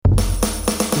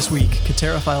This week,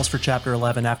 Katerra files for Chapter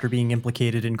 11 after being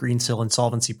implicated in Greensill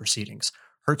insolvency proceedings.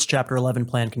 Hertz Chapter 11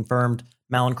 plan confirmed.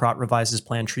 Mallinckrodt revises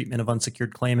planned treatment of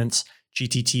unsecured claimants.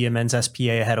 GTT amends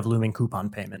SPA ahead of looming coupon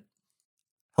payment.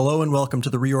 Hello and welcome to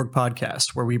the Reorg Podcast,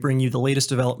 where we bring you the latest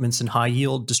developments in high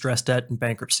yield, distressed debt, and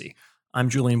bankruptcy. I'm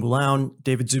Julian Boulogne.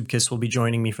 David Zubkis will be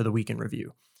joining me for the weekend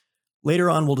review.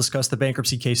 Later on, we'll discuss the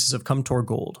bankruptcy cases of Cumtor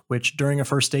Gold, which, during a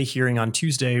first day hearing on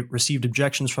Tuesday, received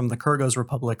objections from the Kyrgyz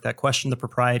Republic that questioned the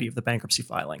propriety of the bankruptcy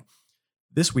filing.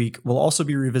 This week, we'll also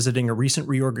be revisiting a recent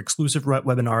Reorg exclusive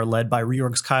webinar led by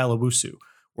Reorg's Kyle Owusu,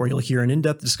 where you'll hear an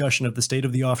in-depth discussion of the state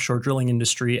of the offshore drilling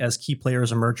industry as key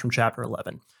players emerge from Chapter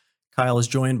 11. Kyle is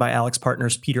joined by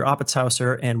AlixPartners' Peter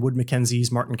Oppitzhauser and Wood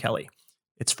Mackenzie's Martin Kelly.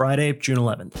 It's Friday, June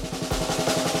 11th.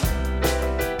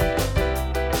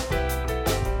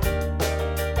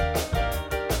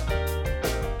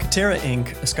 Katerra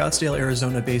Inc., a Scottsdale,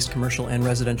 Arizona-based commercial and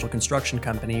residential construction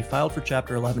company, filed for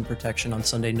Chapter 11 protection on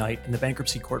Sunday night in the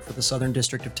bankruptcy court for the Southern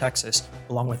District of Texas,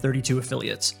 along with 32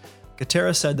 affiliates.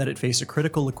 Katerra said that it faced a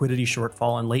critical liquidity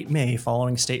shortfall in late May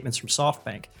following statements from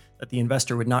SoftBank that the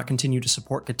investor would not continue to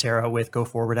support Katerra with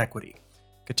go-forward equity.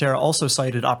 Katerra also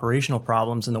cited operational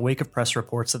problems in the wake of press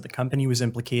reports that the company was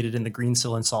implicated in the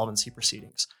Greensill insolvency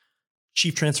proceedings.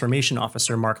 Chief Transformation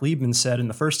Officer Mark Liebman said in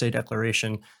the first day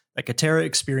declaration that Katerra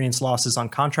experienced losses on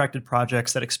contracted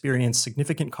projects that experienced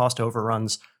significant cost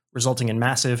overruns, resulting in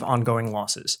massive ongoing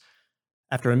losses.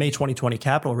 After a May 2020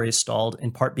 capital raise stalled,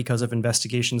 in part because of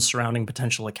investigations surrounding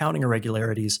potential accounting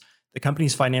irregularities, the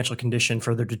company's financial condition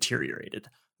further deteriorated,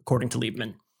 according to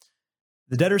Liebman.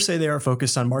 The debtors say they are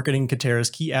focused on marketing Katerra's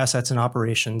key assets and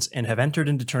operations and have entered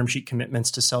into term sheet commitments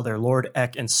to sell their Lord,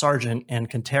 Eck, and Sargent and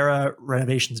Katerra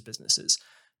renovations businesses.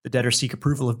 The debtors seek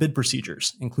approval of bid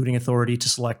procedures, including authority to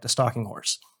select a stalking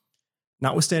horse.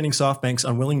 Notwithstanding SoftBank's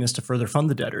unwillingness to further fund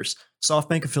the debtors,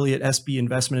 SoftBank affiliate SB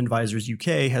Investment Advisors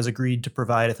UK has agreed to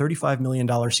provide a $35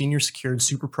 million senior secured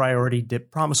super priority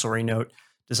DIP promissory note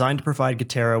designed to provide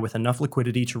Katerra with enough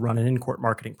liquidity to run an in-court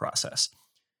marketing process.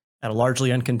 At a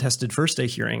largely uncontested first-day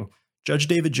hearing, Judge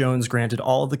David Jones granted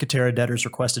all of the Katerra debtors'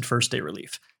 requested first-day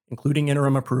relief, including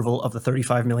interim approval of the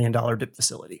 $35 million DIP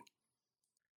facility.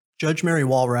 Judge Mary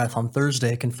Walrath on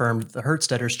Thursday confirmed the Hertz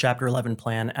debtors' Chapter 11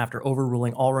 plan after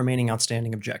overruling all remaining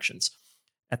outstanding objections.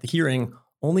 At the hearing,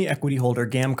 only equity holder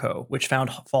Gamco, which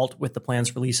found fault with the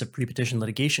plan's release of pre-petition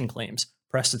litigation claims,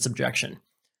 pressed its objection.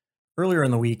 Earlier in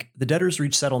the week, the debtors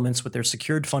reached settlements with their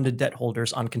secured funded debt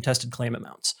holders on contested claim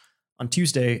amounts. On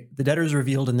Tuesday, the debtors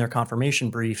revealed in their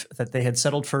confirmation brief that they had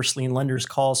settled first lien lenders'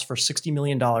 calls for $60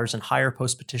 million in higher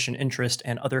post-petition interest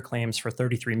and other claims for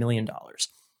 $33 million.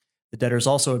 The debtors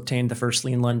also obtained the first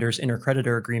lien lender's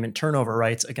intercreditor agreement turnover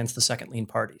rights against the second lien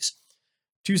parties.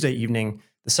 Tuesday evening,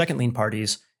 the second lien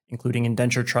parties, including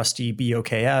indenture trustee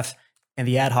BOKF and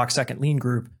the ad hoc second lien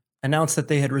group, announced that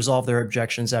they had resolved their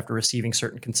objections after receiving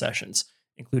certain concessions,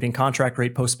 including contract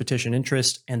rate post-petition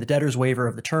interest and the debtors' waiver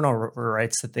of the turnover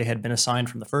rights that they had been assigned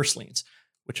from the first liens,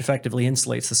 which effectively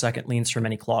insulates the second liens from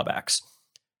any clawbacks.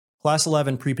 Class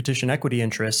 11 pre-petition equity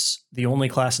interests, the only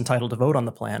class entitled to vote on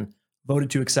the plan,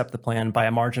 voted to accept the plan by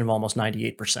a margin of almost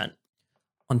 98%.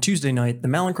 On Tuesday night, the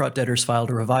Mallinckrodt debtors filed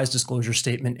a revised disclosure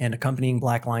statement and accompanying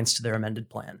black lines to their amended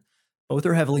plan. Both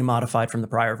are heavily modified from the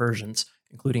prior versions,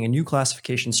 including a new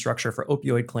classification structure for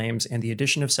opioid claims and the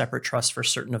addition of separate trusts for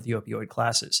certain of the opioid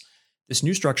classes. This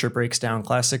new structure breaks down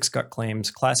Class 6 GUT claims,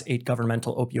 Class 8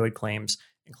 governmental opioid claims,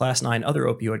 and Class 9 other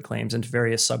opioid claims into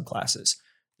various subclasses.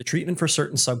 The treatment for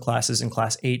certain subclasses in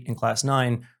Class 8 and Class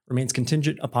 9 remains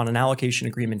contingent upon an allocation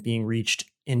agreement being reached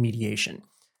in mediation.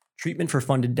 Treatment for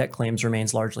funded debt claims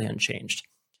remains largely unchanged.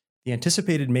 The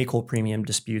anticipated make-whole premium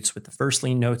disputes with the first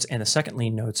lien notes and the second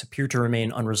lien notes appear to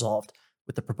remain unresolved,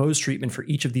 with the proposed treatment for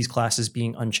each of these classes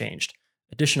being unchanged.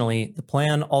 Additionally, the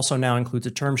plan also now includes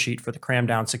a term sheet for the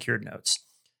crammed-down secured notes.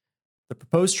 The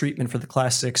proposed treatment for the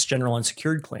Class 6 general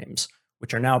unsecured claims,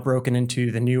 which are now broken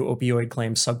into the new opioid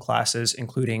claims subclasses,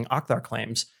 including Octar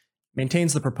claims,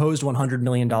 maintains the proposed $100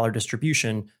 million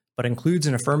distribution, but includes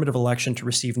an affirmative election to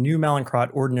receive new Mallinckrodt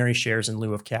ordinary shares in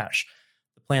lieu of cash.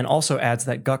 The plan also adds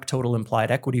that GUC total implied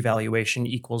equity valuation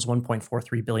equals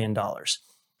 $1.43 billion.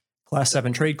 Class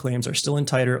 7 trade claims are still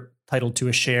entitled to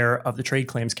a share of the trade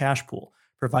claims cash pool,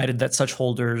 provided that such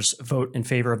holders vote in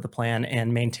favor of the plan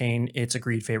and maintain its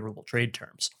agreed favorable trade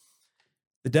terms.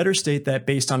 The debtors state that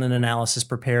based on an analysis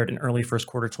prepared in early first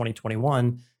quarter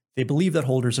 2021, they believe that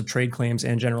holders of trade claims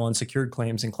and general unsecured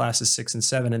claims in classes 6 and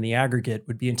 7 in the aggregate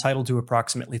would be entitled to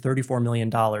approximately $34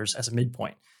 million as a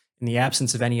midpoint, in the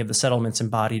absence of any of the settlements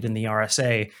embodied in the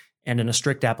RSA and in a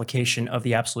strict application of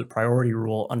the absolute priority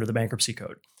rule under the bankruptcy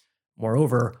code.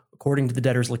 Moreover, According to the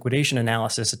debtor's liquidation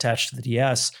analysis attached to the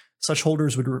DS, such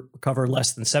holders would recover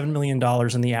less than $7 million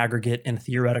in the aggregate in a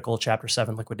theoretical Chapter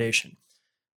 7 liquidation.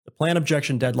 The plan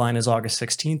objection deadline is August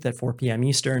 16th at 4 p.m.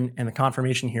 Eastern, and the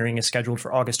confirmation hearing is scheduled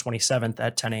for August 27th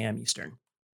at 10 a.m. Eastern.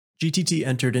 GTT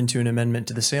entered into an amendment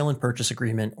to the Sale and Purchase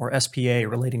Agreement, or SPA,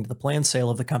 relating to the planned sale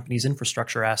of the company's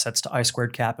infrastructure assets to I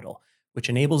Squared Capital, which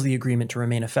enables the agreement to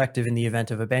remain effective in the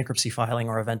event of a bankruptcy filing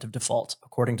or event of default,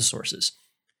 according to sources.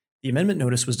 The amendment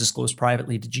notice was disclosed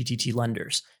privately to GTT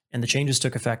lenders, and the changes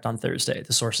took effect on Thursday,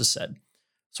 the sources said.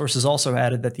 Sources also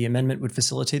added that the amendment would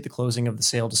facilitate the closing of the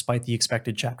sale despite the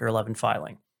expected Chapter 11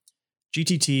 filing.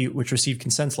 GTT, which received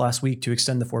consents last week to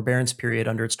extend the forbearance period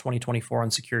under its 2024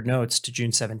 unsecured notes to June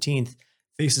 17th,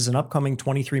 faces an upcoming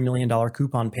 $23 million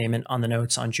coupon payment on the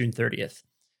notes on June 30th.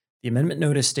 The amendment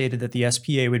notice stated that the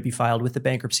SPA would be filed with the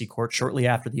bankruptcy court shortly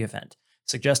after the event,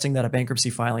 suggesting that a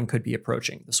bankruptcy filing could be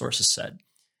approaching, the sources said.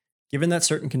 Given that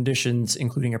certain conditions,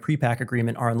 including a pre-pack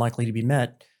agreement, are unlikely to be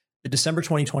met, the December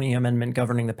 2020 amendment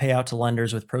governing the payout to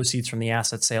lenders with proceeds from the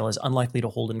asset sale is unlikely to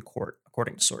hold in court,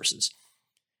 according to sources.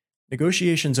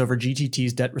 Negotiations over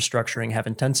GTT's debt restructuring have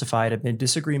intensified amid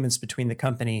disagreements between the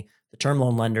company, the term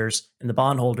loan lenders, and the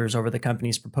bondholders over the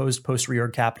company's proposed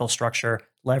post-reorg capital structure,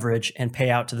 leverage, and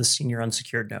payout to the senior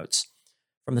unsecured notes.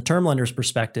 From the term lender's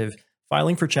perspective,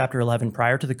 filing for Chapter 11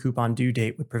 prior to the coupon due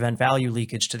date would prevent value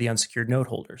leakage to the unsecured note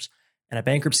holders, and a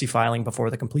bankruptcy filing before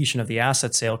the completion of the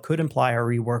asset sale could imply a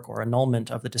rework or annulment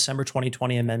of the December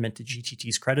 2020 amendment to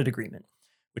GTT's credit agreement,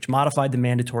 which modified the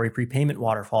mandatory prepayment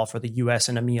waterfall for the U.S.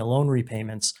 and EMEA loan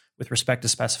repayments with respect to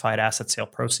specified asset sale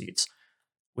proceeds.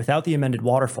 Without the amended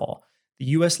waterfall, the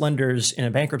U.S. lenders in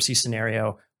a bankruptcy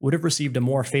scenario would have received a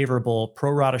more favorable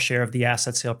pro rata share of the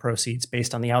asset sale proceeds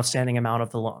based on the outstanding amount of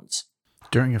the loans.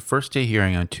 During a first-day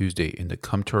hearing on Tuesday in the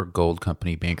Kumtor Gold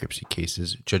Company bankruptcy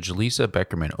cases, Judge Lisa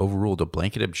Beckerman overruled a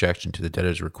blanket objection to the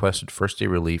debtor's requested first-day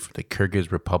relief from the Kyrgyz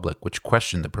Republic, which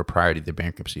questioned the propriety of the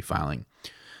bankruptcy filing.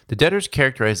 The debtors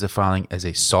characterized the filing as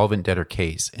a solvent debtor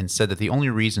case and said that the only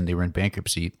reason they were in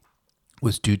bankruptcy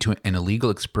was due to an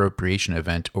illegal expropriation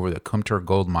event over the Kumtor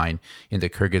gold mine in the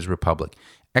Kyrgyz Republic,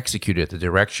 executed at the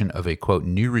direction of a, quote,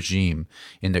 new regime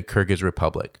in the Kyrgyz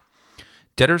Republic.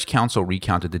 Debtors' counsel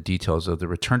recounted the details of the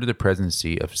return to the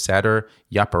presidency of Sadar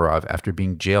Yaparov after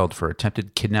being jailed for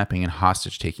attempted kidnapping and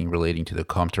hostage-taking relating to the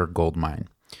Kumtor gold mine.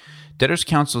 Debtors'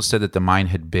 counsel said that the mine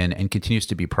had been and continues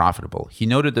to be profitable. He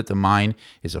noted that the mine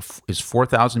is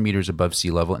 4,000 meters above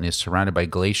sea level and is surrounded by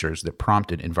glaciers that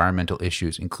prompted environmental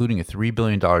issues, including a $3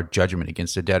 billion judgment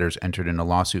against the debtors entered in a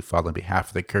lawsuit filed on behalf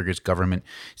of the Kyrgyz government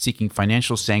seeking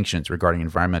financial sanctions regarding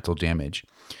environmental damage.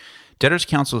 Debtors'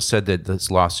 counsel said that this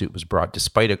lawsuit was brought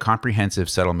despite a comprehensive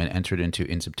settlement entered into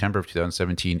in September of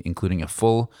 2017, including a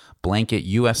full, blanket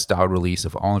U.S.-style release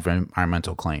of all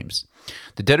environmental claims.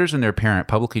 The debtors and their parent,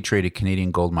 publicly traded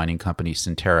Canadian gold mining company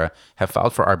Centerra, have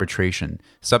filed for arbitration,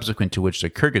 subsequent to which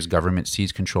the Kyrgyz government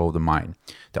seized control of the mine.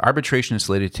 The arbitration is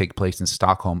slated to take place in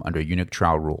Stockholm under unique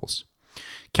trial rules.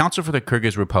 Counsel for the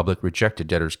Kyrgyz Republic rejected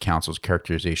debtors' counsel's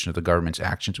characterization of the government's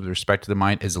actions with respect to the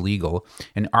mine as illegal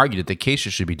and argued that the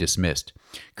cases should be dismissed.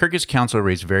 Kyrgyz counsel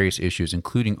raised various issues,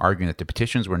 including arguing that the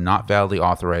petitions were not validly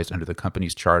authorized under the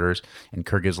company's charters and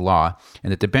Kyrgyz law,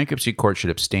 and that the bankruptcy court should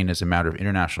abstain as a matter of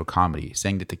international comity,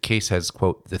 saying that the case has,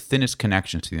 quote, the thinnest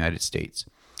connections to the United States.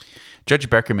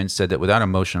 Judge Beckerman said that without a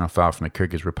motion on file from the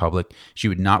Kyrgyz Republic, she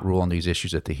would not rule on these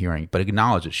issues at the hearing, but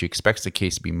acknowledged that she expects the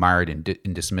case to be mired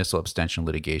in dismissal abstention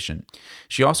litigation.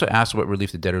 She also asked what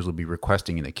relief the debtors would be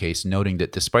requesting in the case, noting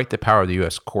that despite the power of the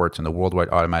U.S. courts and the worldwide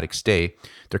automatic stay,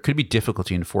 there could be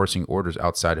difficulty enforcing orders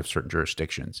outside of certain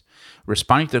jurisdictions.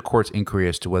 Responding to the court's inquiry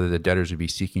as to whether the debtors would be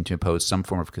seeking to impose some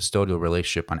form of custodial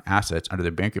relationship on assets under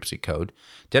the bankruptcy code,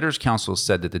 debtors' counsel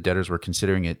said that the debtors were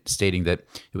considering it, stating that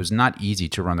it was not easy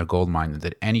to run the gold mine and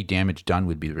that any damage done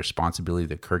would be the responsibility of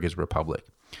the Kyrgyz Republic.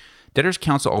 Debtors'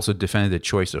 counsel also defended the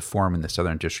choice of forum in the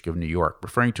Southern District of New York,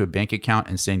 referring to a bank account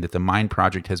and saying that the mine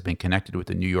project has been connected with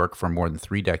New York for more than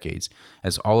 3 decades,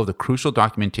 as all of the crucial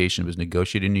documentation was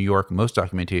negotiated in New York, most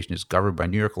documentation is governed by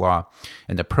New York law,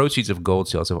 and the proceeds of gold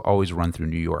sales have always run through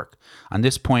New York. On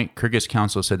this point, Kyrgyz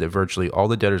counsel said that virtually all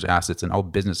the debtors' assets and all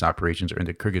business operations are in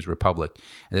the Kyrgyz Republic,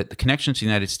 and that the connections to the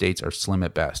United States are slim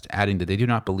at best, adding that they do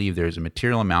not believe there is a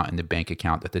material amount in the bank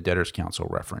account that the debtors' counsel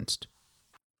referenced.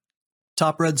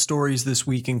 Top red stories this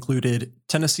week included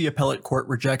Tennessee Appellate Court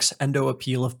rejects endo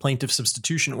appeal of plaintiff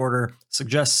substitution order,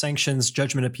 suggests sanctions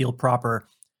judgment appeal proper,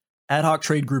 Ad hoc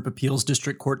Trade Group appeals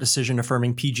district court decision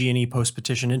affirming PG&E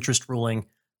post-petition interest ruling,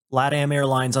 LATAM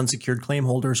Airlines unsecured claim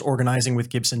holders organizing with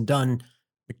Gibson Dunn,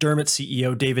 McDermott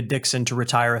CEO David Dixon to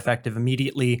retire effective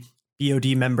immediately,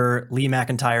 BOD member Lee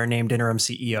McIntyre named interim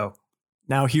CEO.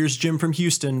 Now here's Jim from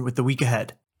Houston with the week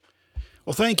ahead.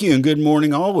 Well, thank you and good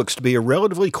morning all. Looks to be a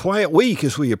relatively quiet week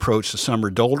as we approach the summer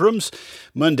doldrums.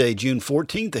 Monday, June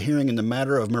 14th, a hearing in the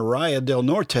matter of Maria del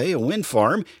Norte, a wind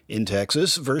farm in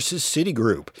Texas, versus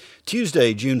Citigroup.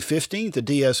 Tuesday, June 15th, a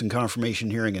DS and confirmation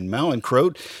hearing in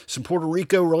Mallinckrodt, some Puerto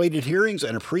Rico-related hearings,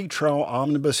 and a pretrial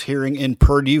omnibus hearing in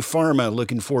Purdue Pharma.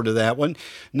 Looking forward to that one.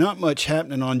 Not much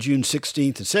happening on June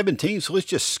 16th and 17th, so let's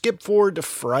just skip forward to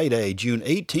Friday, June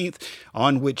 18th,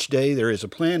 on which day there is a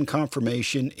planned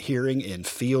confirmation hearing in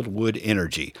Fieldwood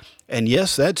Energy. And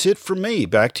yes, that's it from me.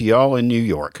 Back to y'all in New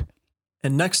York.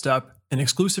 And next up, an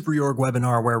exclusive Reorg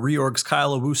webinar where Reorg's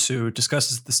Kyle Owusu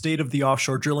discusses the state of the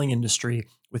offshore drilling industry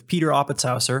with Peter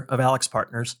Oppetzhauser of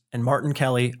AlixPartners and Martin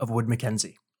Kelly of Wood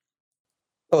Mackenzie.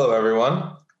 Hello,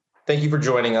 everyone. Thank you for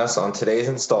joining us on today's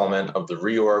installment of the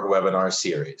Reorg webinar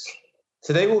series.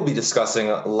 Today, we'll be discussing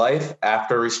life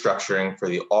after restructuring for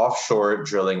the offshore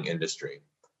drilling industry.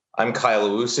 I'm Kyle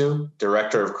Owusu,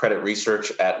 Director of Credit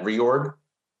Research at Reorg.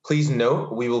 Please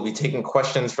note, we will be taking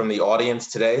questions from the audience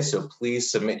today, so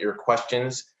please submit your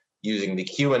questions using the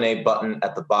Q&A button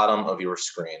at the bottom of your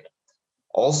screen.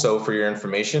 Also, for your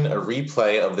information, a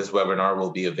replay of this webinar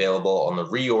will be available on the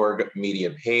Reorg media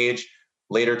page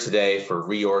later today for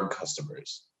Reorg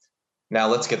customers. Now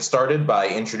let's get started by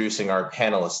introducing our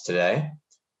panelists today.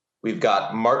 We've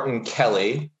got Martin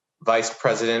Kelly, Vice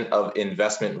President of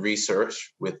Investment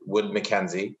Research with Wood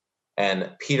Mackenzie, and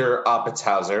Peter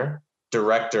Oppetzhauser,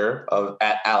 Director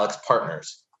at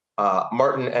AlixPartners.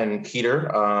 Martin and Peter,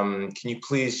 can you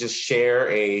please just share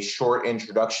a short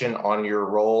introduction on your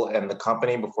role and the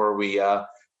company before we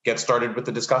get started with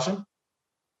the discussion?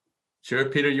 Sure,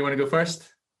 Peter, you want to go first?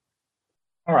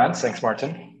 All right, thanks,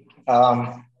 Martin.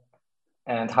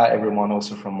 And hi, everyone,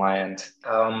 also from my end.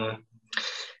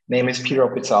 Name is Peter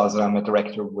Oppetzhauser. I'm a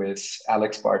director with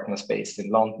AlixPartners based in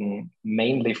London,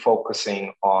 mainly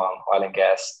focusing on oil and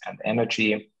gas and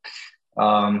energy.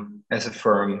 As a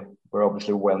firm, we're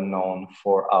obviously well known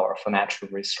for our financial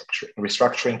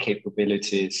restructuring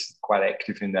capabilities, quite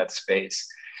active in that space,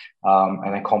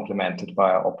 and then complemented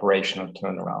by our operational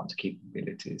turnaround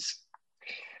capabilities.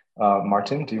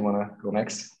 Martin, do you want to go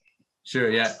next? Sure,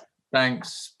 yeah.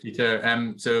 Thanks,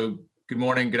 Peter. So good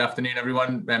morning, good afternoon,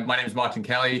 everyone. My name is Martin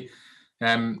Kelly.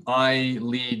 I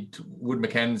lead Wood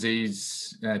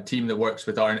Mackenzie's team that works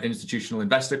with our institutional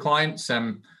investor clients,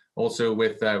 also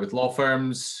with law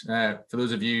firms. For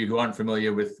those of you who aren't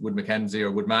familiar with Wood Mackenzie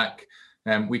or Wood Mac,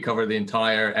 we cover the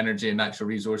entire energy and natural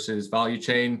resources value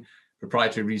chain,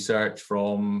 proprietary research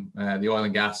from the oil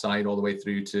and gas side all the way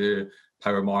through to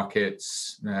power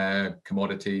markets,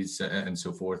 commodities, and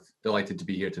so forth. Delighted to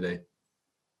be here today.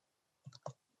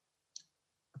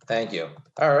 Thank you.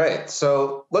 All right,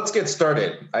 so let's get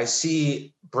started. I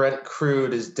see Brent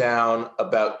crude is down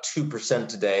about 2%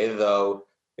 today, though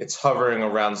it's hovering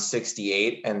around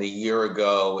 68, and a year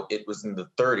ago it was in the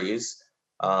 30s.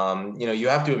 You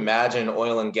have to imagine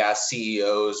oil and gas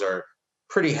CEOs are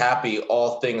pretty happy,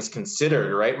 all things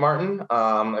considered, right, Martin?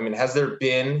 Has there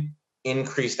been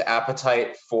increased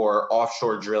appetite for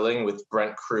offshore drilling with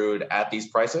Brent crude at these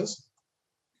prices?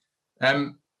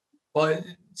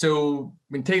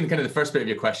 Taking kind of the first bit of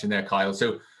your question there, Kyle.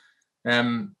 So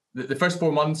the first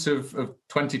 4 months of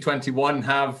 2021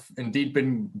 have indeed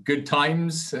been good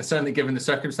times, certainly given the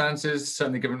circumstances,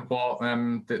 certainly given what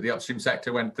the upstream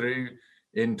sector went through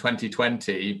in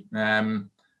 2020.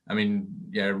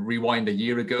 Rewind a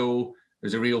year ago,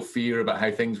 there's a real fear about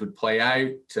how things would play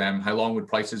out, how long would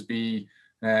prices be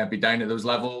down at those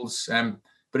levels.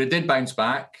 But it did bounce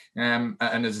back. And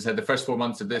as I said, the first 4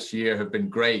 months of this year have been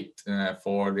great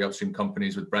for the upstream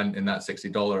companies with Brent in that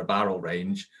 $60 a barrel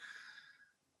range.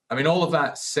 All of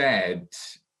that said,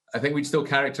 I think we'd still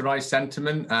characterize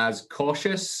sentiment as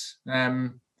cautious.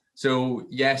 So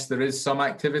yes, there is some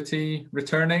activity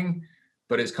returning,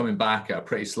 but it's coming back at a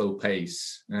pretty slow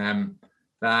pace.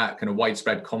 That kind of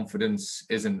widespread confidence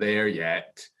isn't there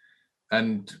yet.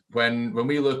 And when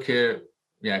we look at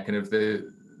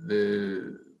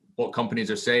what companies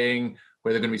are saying,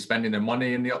 where they're going to be spending their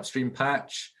money in the upstream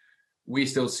patch, we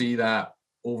still see that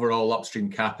overall upstream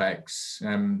capex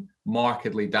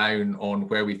markedly down on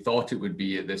where we thought it would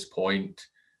be at this point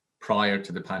prior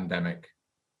to the pandemic.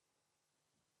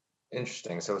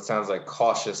 Interesting. So it sounds like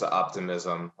cautious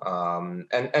optimism.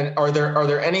 And are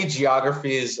there any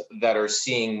geographies that are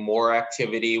seeing more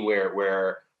activity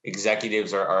where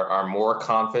executives are more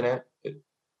confident?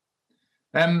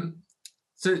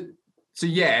 So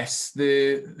yes,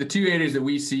 the two areas that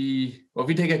we see, well, if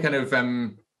we take a kind of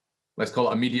let's call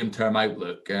it a medium-term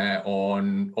outlook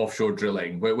on offshore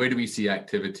drilling. Where do we see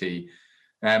activity?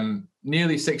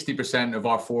 Nearly 60% of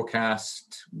our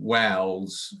forecast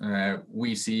wells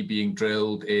we see being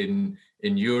drilled in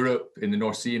Europe, in the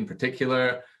North Sea in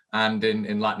particular, and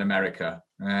in Latin America.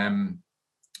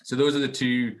 So those are the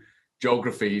two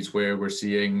geographies where we're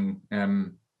seeing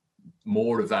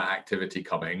more of that activity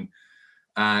coming.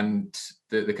 And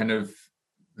the kind of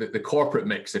the corporate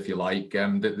mix, if you like,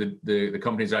 the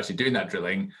companies are actually doing that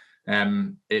drilling.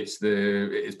 It's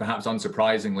perhaps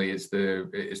unsurprisingly, it's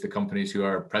the companies who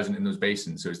are present in those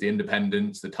basins. So it's the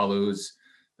independents, the Tullow's,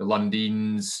 the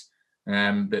Lundins,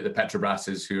 the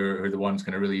Petrobras's who are the ones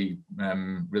kind of really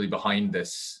behind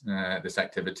this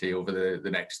activity over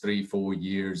the next 3-4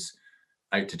 years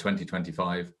out to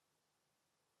 2025.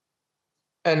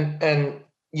 And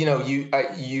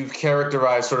you've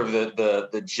characterized sort of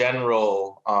the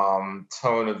general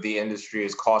tone of the industry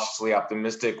as cautiously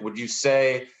optimistic. Would you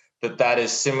say that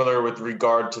is similar with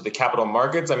regard to the capital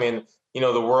markets? I mean,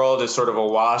 the world is sort of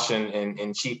awash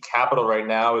in cheap capital right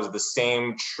now. Is the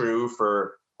same true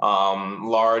for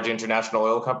large international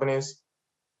oil companies?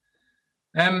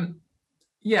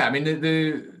 Yeah, I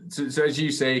mean, so as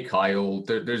you say, Kyle,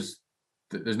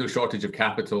 there's no shortage of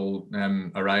capital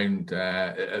around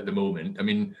at the moment. I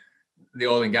mean, the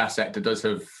oil and gas sector does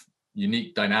have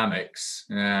unique dynamics.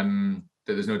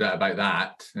 There's no doubt about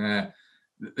that.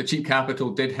 The cheap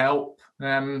capital did help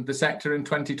the sector in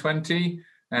 2020.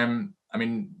 I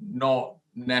mean, not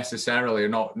necessarily, or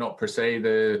not per se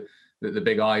the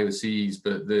big IOCs,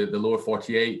 but the lower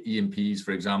 48 E&Ps,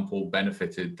 for example,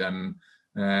 benefited from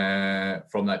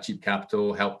that cheap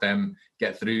capital, helped them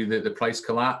get through the price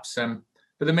collapse.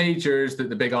 But the majors,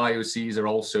 the big IOCs, are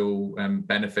also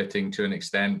benefiting to an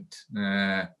extent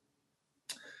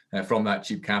from that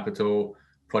cheap capital,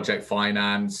 project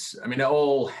finance. I mean, it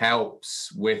all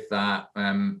helps with that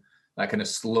kind of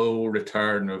slow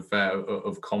return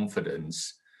of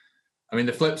confidence. I mean,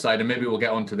 the flip side, and maybe we'll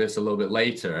get onto this a little bit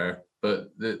later,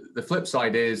 but the flip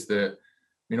side is that, I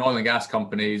mean, oil and gas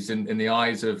companies, in the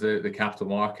eyes of the capital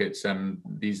markets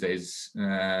these days,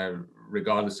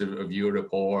 regardless of Europe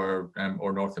or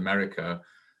North America,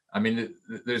 I mean,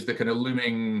 there's the kind of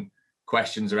looming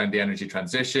questions around the energy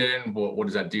transition. What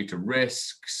does that do to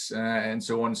risks and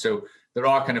so on? So there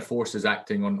are kind of forces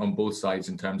acting on both sides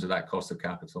in terms of that cost of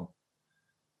capital.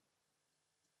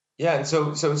 Yeah, and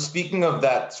so speaking of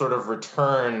that sort of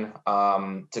return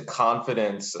to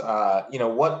confidence,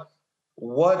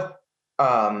 what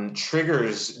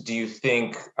triggers do you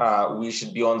think we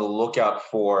should be on the lookout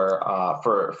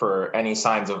for any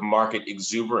signs of market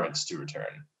exuberance to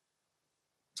return?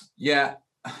 Yeah,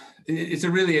 it's a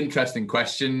really interesting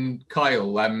question,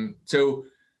 Kyle. So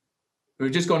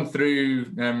we've just gone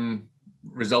through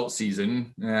results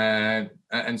season,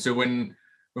 and so when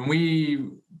we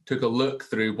took a look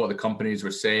through what the companies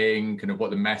were saying, kind of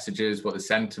what the message is, what the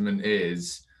sentiment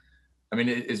is, I mean,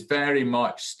 it is very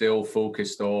much still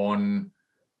focused on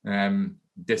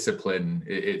discipline.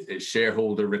 It's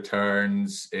shareholder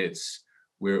returns. It's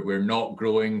we're not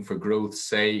growing for growth's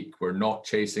sake. We're not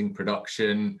chasing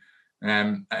production.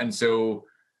 And so,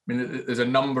 I mean, there's a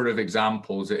number of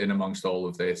examples in amongst all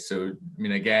of this. So, I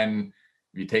mean, again,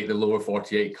 if you take the lower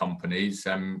 48 companies,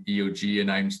 EOG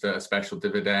announced a special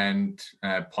dividend.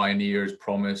 Pioneer's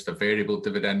promised a variable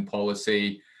dividend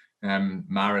policy.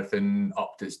 Marathon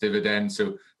upped its dividend.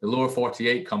 So the lower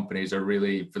 48 companies are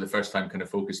really, for the first time, kind of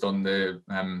focused on or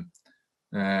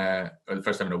the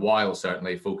first time in a while,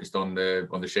 certainly focused on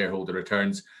the shareholder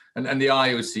returns. And the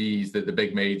IOCs, the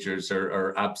big majors,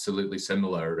 are absolutely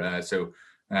similar. So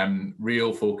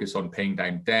real focus on paying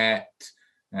down debt,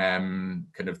 kind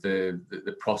of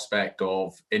the prospect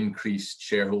of increased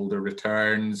shareholder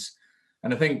returns.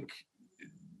 And I think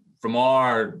from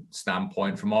our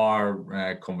standpoint, from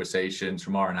our conversations,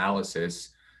 from our analysis,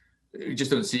 we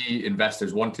just don't see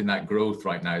investors wanting that growth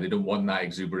right now. They don't want that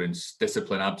exuberance.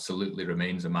 Discipline absolutely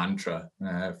remains a mantra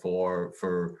for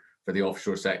the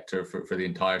offshore sector, for the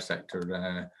entire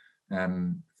sector,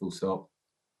 full stop.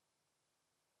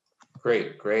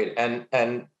 Great. And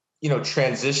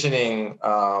transitioning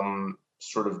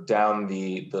sort of down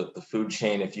the food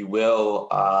chain, if you will,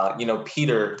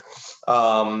 Peter,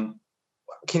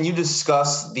 can you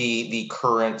discuss the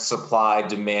current supply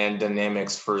demand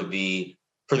dynamics for the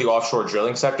offshore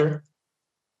drilling sector?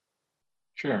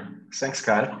 Sure. Thanks,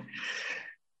 Kyle.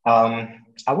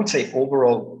 I would say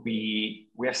overall, we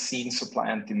have seen supply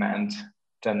and demand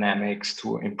dynamics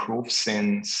to improve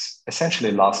since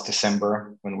essentially last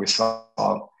December, when we saw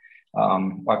oil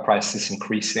prices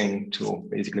increasing to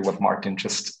basically what Martin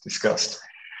just discussed.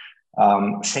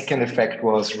 Second effect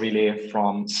was really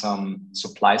from some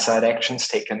supply side actions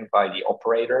taken by the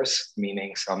operators,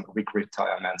 meaning some rig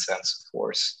retirements and so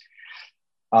forth.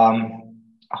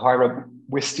 However,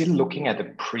 we're still looking at a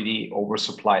pretty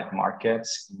oversupplied market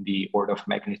in the order of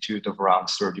magnitude of around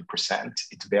 30%.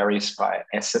 It varies by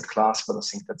asset class, but I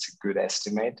think that's a good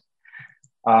estimate.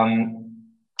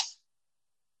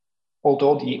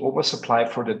 Although the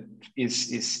oversupply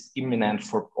is imminent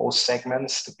for both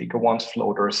segments, the bigger ones,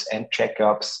 floaters and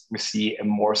checkups, we see a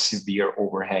more severe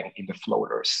overhang in the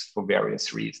floaters for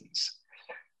various reasons.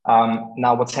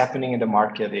 Now, what's happening in the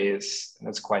market is, and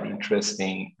that's quite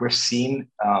interesting, we're seeing,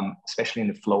 especially in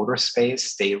the floater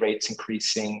space, day rates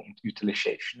increasing and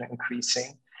utilization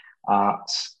increasing,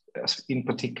 in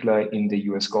particular in the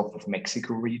US Gulf of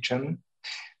Mexico region.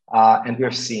 And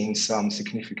we're seeing some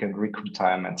significant rig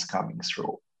retirements coming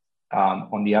through.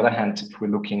 On the other hand, if we're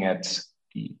looking at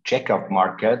the checkup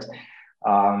market,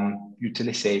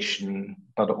 utilization,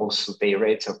 but also day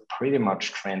rates are pretty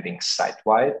much trending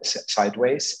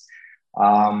sideways.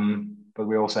 But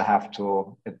we also have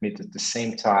to admit at the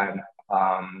same time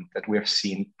that we have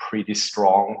seen pretty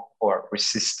strong or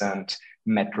resistant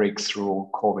metrics through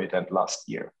COVID and last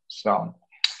year. So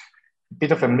a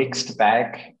bit of a mixed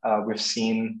bag. We've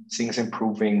seen things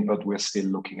improving, but we're still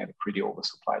looking at a pretty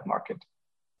oversupplied market.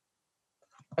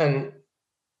 And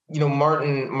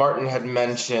Martin had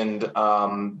mentioned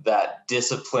that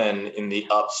discipline in the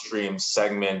upstream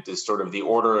segment is sort of the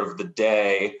order of the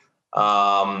day,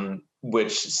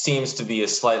 which seems to be a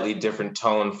slightly different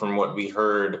tone from what we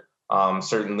heard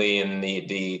certainly in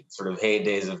the sort of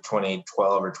heydays of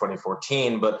 2012 or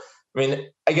 2014. But I mean,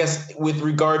 I guess with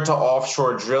regard to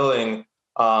offshore drilling,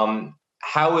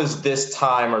 how is this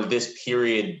time or this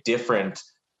period different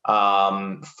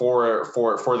for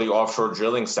the offshore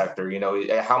drilling sector?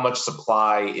 How much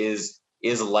supply is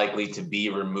likely to be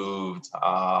removed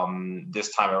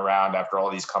this time around after all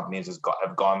these companies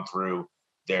have gone through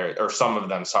some of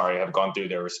them have gone through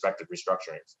their respective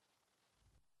restructurings?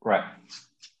 Right.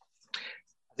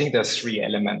 I think there's three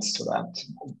elements to that.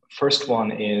 First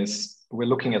one is we're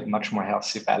looking at much more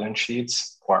healthy balance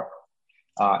sheets, or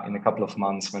in a couple of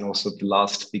months when also the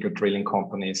last bigger drilling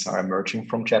companies are emerging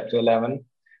from Chapter 11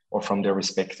 or from their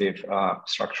respective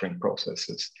structuring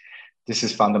processes. This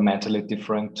is fundamentally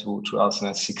different to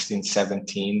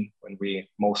 2016-17 when we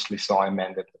mostly saw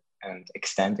amended and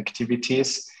extend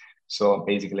activities. So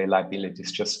basically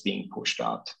liabilities just being pushed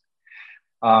out.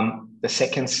 The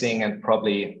second thing, and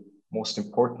probably most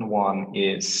important one,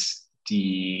 is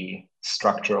the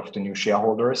structure of the new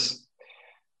shareholders.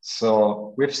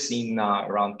 So we've seen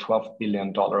around $12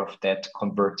 billion of debt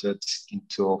converted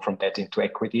from debt into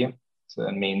equity. So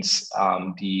that means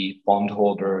the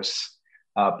bondholders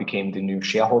became the new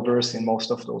shareholders in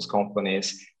most of those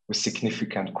companies with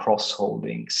significant cross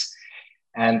holdings.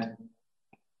 And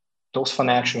those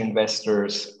financial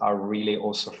investors are really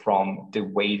also, from the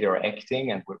way they're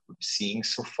acting and what we're seeing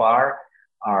so far,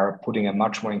 are putting a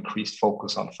much more increased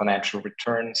focus on financial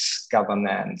returns,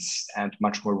 governance, and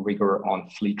much more rigor on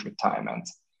fleet retirement.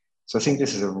 So I think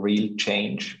this is a real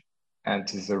change, and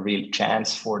this is a real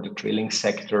chance for the drilling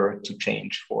sector to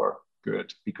change for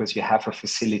good, because you have a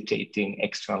facilitating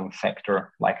external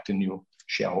factor like the new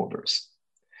shareholders.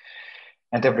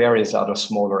 And there are various other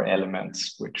smaller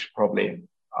elements which probably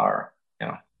are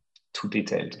too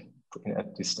detailed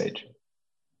at this stage.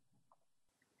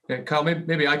 Carl,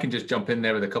 maybe I can just jump in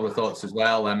there with a couple of thoughts as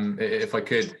well, if I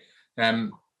could.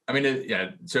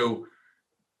 So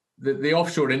the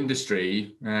offshore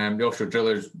industry, the offshore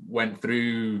drillers went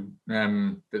through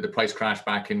the price crash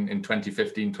back in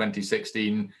 2015,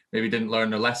 2016, maybe didn't learn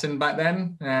their lesson back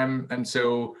then. And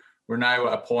so we're now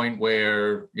at a point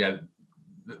where,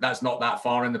 that's not that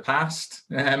far in the past.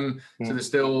 So there's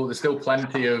still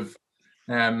plenty of,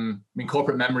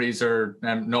 corporate memories are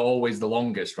not always the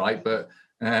longest, right? But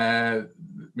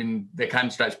they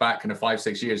can stretch back kind of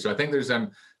 5-6 years. So I think there's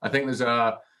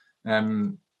a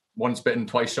once bitten,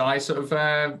 twice shy sort of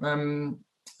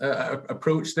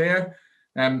approach there.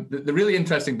 The really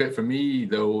interesting bit for me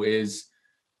though is,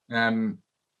 things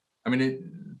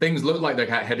look like they're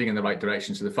heading in the right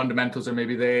direction. So the fundamentals are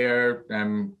maybe there.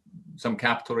 Some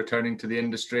capital returning to the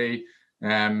industry.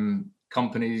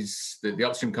 Companies, the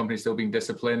upstream companies still being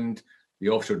disciplined. The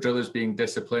offshore drillers being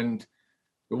disciplined.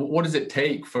 What does it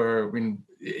take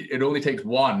it only takes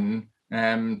one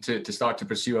to start to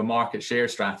pursue a market share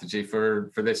strategy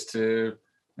for this to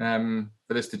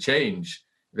change.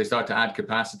 If they start to add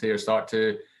capacity or start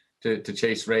to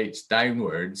chase rates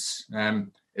downwards,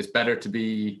 it's better to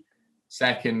be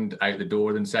second out the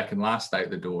door than second last out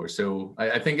the door. So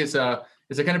I think it's a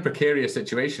kind of precarious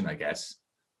situation, I guess.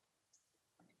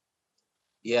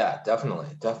 Yeah,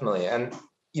 definitely. And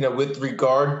with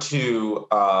regard to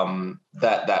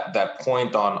that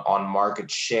point on market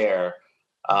share,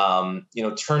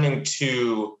 turning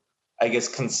to, I guess,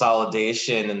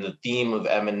 consolidation and the theme of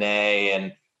M&A,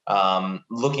 and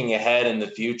looking ahead in the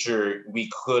future, we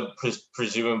could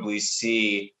presumably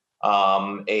see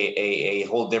a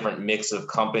whole different mix of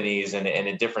companies and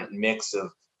a different mix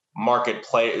of market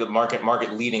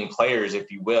leading players,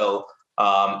 if you will.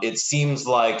 It seems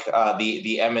like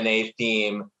the M&A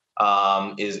theme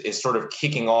is sort of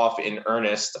kicking off in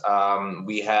earnest.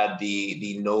 We had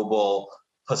the Noble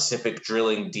Pacific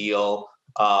Drilling deal.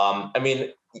 I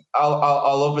mean,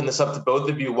 I'll open this up to both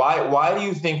of you. Why do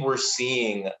you think we're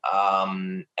seeing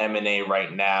M&A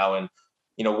right now? And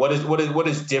what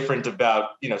is different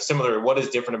about what is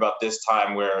different about this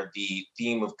time where the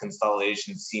theme of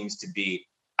consolidation seems to be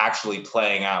actually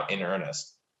playing out in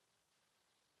earnest?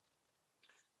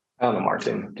 I don't know,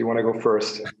 Martin, do you want to go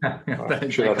first?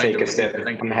 Should I take a step?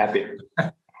 I'm happy.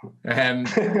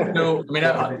 No, I mean,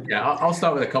 I'll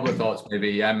start with a couple of thoughts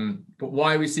maybe. But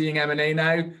why are we seeing M&A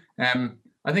now?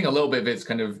 I think a little bit of it's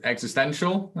kind of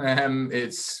existential.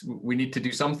 We need to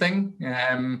do something,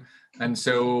 and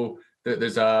so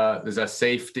there's a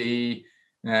safety.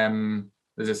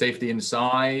 There's a safety in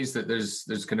size. That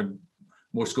there's kind of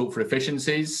more scope for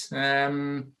efficiencies.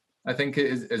 I think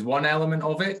is one element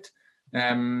of it.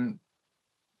 I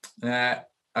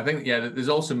think there's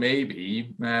also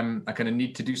maybe a kind of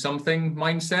need to do something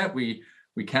mindset. We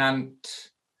can't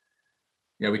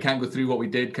go through what we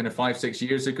did kind of 5-6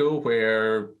 years ago,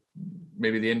 where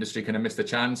maybe the industry kind of missed the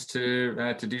chance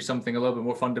to do something a little bit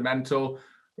more fundamental.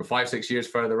 We're 5-6 years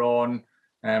further on.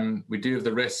 We do have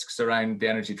the risks around the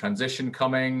energy transition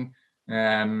coming,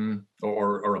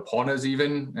 or upon us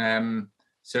even.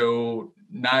 So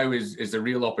now is a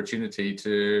real opportunity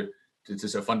to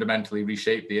sort of fundamentally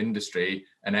reshape the industry,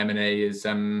 and M&A is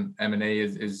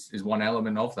one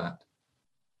element of that.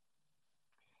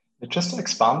 Just to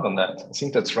expand on that, I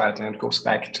think that's right, and it goes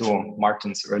back to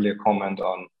Martin's earlier comment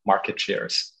on market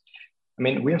shares. I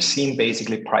mean, we have seen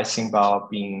basically pricing power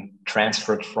being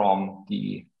transferred from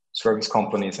the service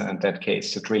companies, and in that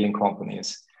case, the drilling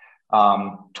companies,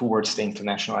 towards the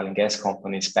international oil and gas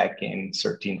companies back in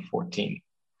 13, 14.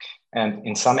 And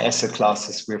in some asset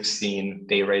classes, we've seen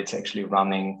day rates actually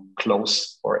running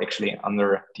close or actually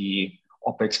under the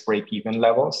OPEX break-even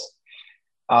levels.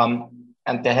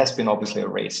 And there has been obviously a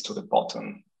race to the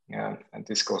bottom. Yeah, and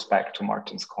this goes back to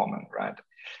Martin's comment, right?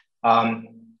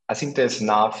 I think there's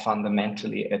now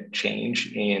fundamentally a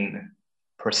change in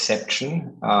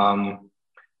perception,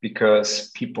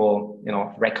 because people,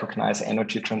 recognize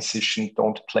energy transition,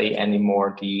 don't play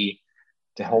anymore the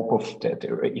hope of the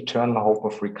eternal hope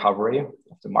of recovery,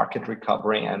 of the market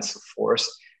recovery and so forth,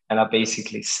 and are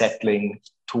basically settling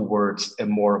towards a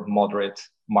more moderate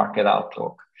market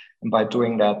outlook. And by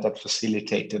doing that, that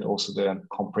facilitated also the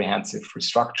comprehensive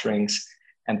restructurings.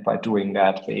 And by doing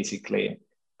that, basically,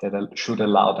 that should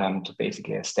allow them to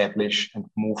basically establish and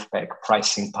move back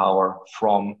pricing power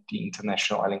from the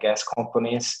international oil and gas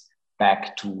companies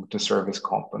back to the service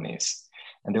companies.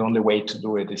 And the only way to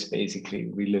do it is basically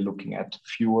really looking at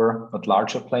fewer but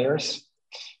larger players.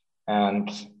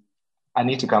 And I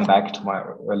need to come back to my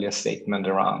earlier statement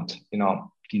around,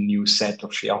 the new set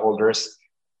of shareholders.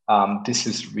 This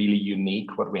is really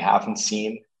unique, what we haven't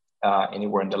seen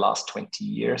anywhere in the last 20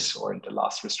 years or in the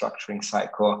last restructuring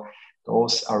cycle.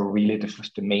 Those are really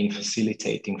the main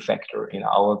facilitating factor in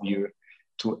our view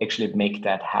to actually make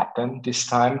that happen this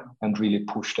time and really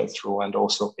push that through, and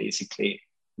also basically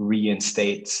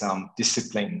reinstate some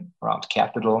discipline around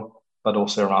capital, but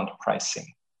also around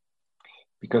pricing.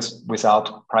 Because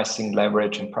without pricing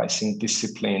leverage and pricing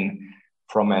discipline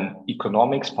from an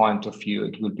economics point of view,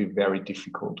 it will be very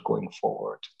difficult going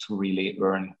forward to really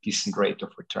earn decent rate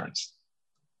of returns.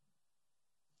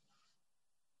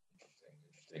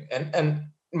 And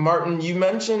Martin, you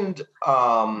mentioned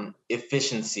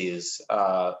efficiencies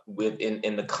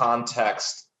in the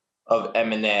context of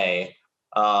M&A.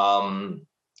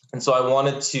 And so I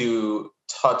wanted to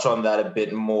touch on that a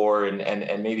bit more,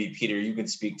 and maybe Peter, you can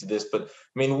speak to this, but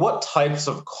I mean, what types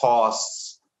of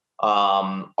costs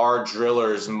are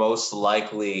drillers most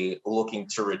likely looking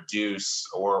to reduce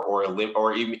or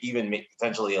even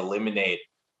potentially eliminate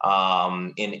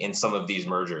in some of these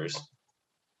mergers?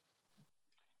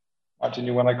 Martin,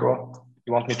 you want to go?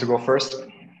 You want me to go first?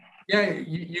 Yeah,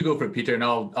 you go for it, Peter, and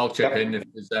I'll chip in if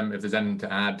there's anything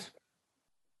to add.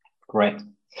 Great.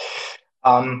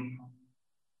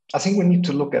 I think we need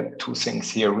to look at two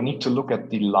things here. We need to look at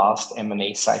the last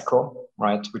M&A cycle,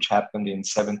 right, which happened in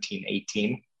 17,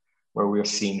 18, where we've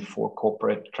seen 4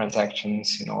 corporate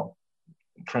transactions,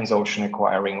 Transocean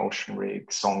acquiring Ocean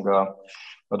Rig, Songa,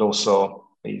 but also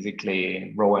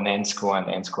basically Rowan Ensco and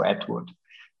Ensco Atwood.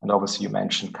 And obviously you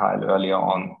mentioned, Kyle, earlier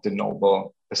on the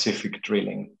Noble Pacific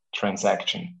Drilling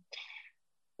transaction.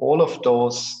 All of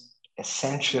those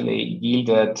essentially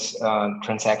yielded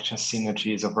transaction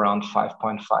synergies of around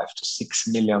 $5.5 to $6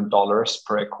 million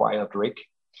per acquired rig.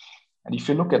 And if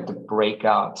you look at the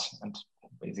breakout and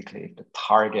basically the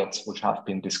targets which have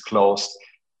been disclosed,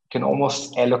 you can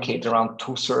almost allocate around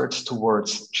 2/3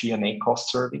 towards G&A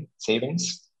cost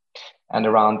savings and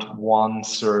around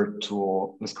 1/3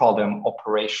 to, let's call them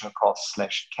operational costs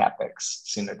 / CapEx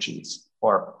synergies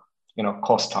or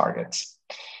cost targets.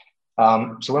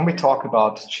 So when we talk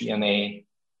about G&A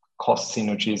cost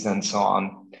synergies and so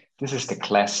on, this is the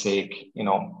classic,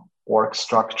 org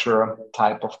structure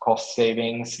type of cost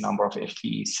savings, number of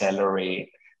FTE,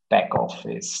 salary, back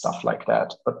office, stuff like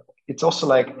that. But it's also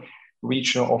like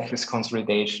regional office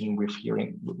consolidation.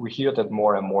 We hear that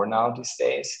more and more now these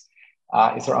days.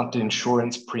 It's around the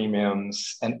insurance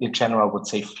premiums and in general, I would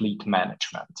say fleet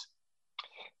management.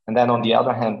 And then on the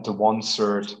other hand, the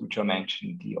 1/3, which I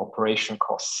mentioned, the operation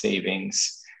cost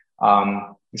savings,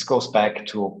 this goes back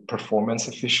to performance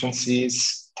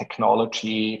efficiencies,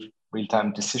 technology,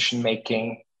 real-time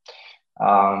decision-making.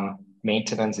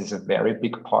 Maintenance is a very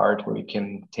big part where we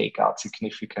can take out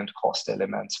significant cost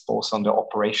elements, both on the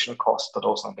operational cost, but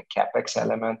also on the CapEx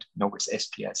element, with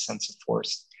SPS and so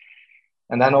forth.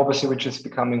 And then obviously, which is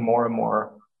becoming more and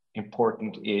more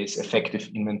important is effective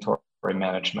inventory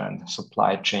management,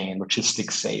 supply chain,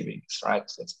 logistics savings, right?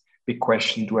 So it's a big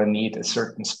question. Do I need a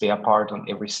certain spare part on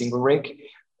every single rig?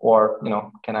 Or,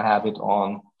 can I have it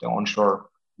on the onshore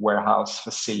warehouse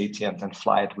facility and then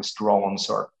fly it with drones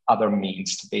or other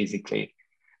means to basically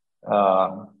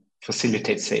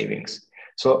facilitate savings?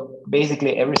 So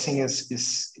basically everything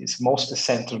is mostly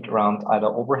centered around either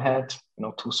overhead,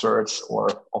 2/3 or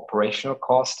operational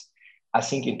cost. I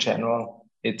think in general,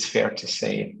 it's fair to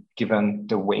say, given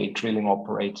the way drilling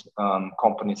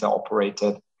companies are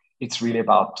operated, it's really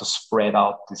about to spread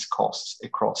out these costs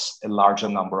across a larger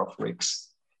number of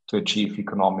rigs to achieve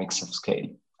economics of scale.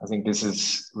 I think this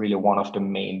is really one of the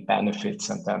main benefits,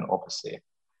 and then obviously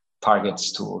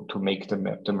targets to make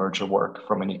the merger work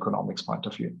from an economics point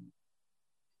of view.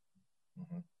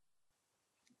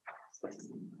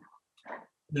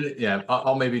 Yeah,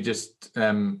 I'll maybe just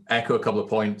echo a couple of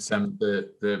points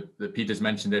that Peter's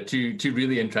mentioned there. Two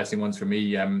really interesting ones for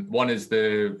me. One is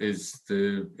the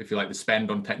if you like the spend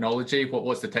on technology.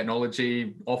 What's the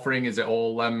technology offering? Is it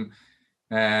all?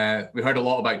 We heard a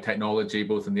lot about technology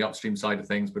both in the upstream side of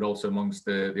things, but also amongst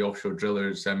the offshore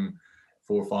drillers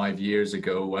 4 or 5 years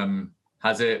ago.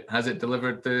 Has it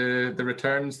delivered the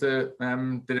returns?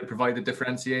 Did it provide the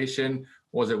differentiation?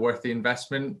 Was it worth the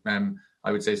investment?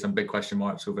 I would say some big question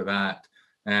marks over that.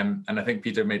 And I think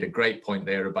Peter made a great point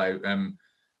there about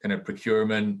kind of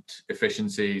procurement,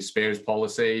 efficiency, spares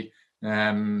policy.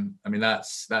 I mean,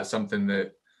 that's something that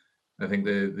I think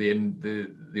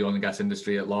the oil and gas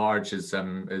industry at large has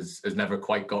never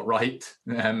quite got right.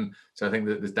 So I think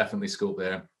that there's definitely scope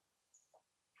there.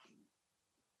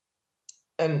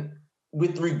 And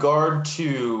with regard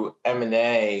to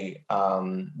M&A,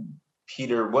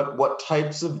 Peter, what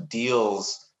types of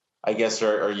deals, I guess,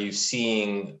 are you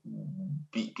seeing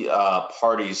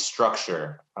parties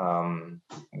structure?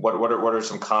 What are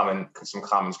some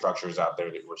common structures out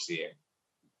there that we're seeing?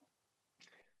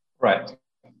 Right.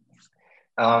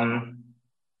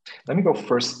 Let me go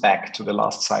first back to the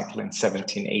last cycle in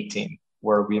 17-18,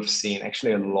 where we have seen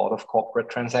actually a lot of corporate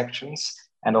transactions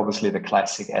and obviously the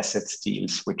classic assets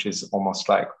deals, which is almost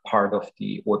like part of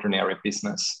the ordinary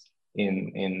business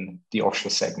in the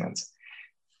offshore segments.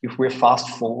 If we're fast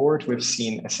forward, we've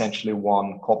seen essentially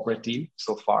one corporate deal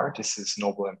so far. This is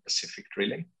Noble and Pacific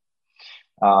Drilling,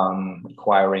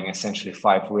 acquiring essentially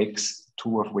 5 rigs,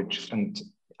 2 of which and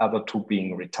other 2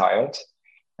 being retired.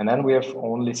 And then we have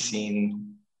only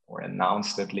seen or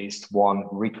announced at least one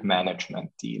rig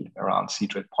management deal around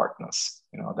Seadrill Partners,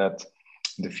 that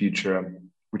in the future,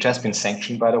 which has been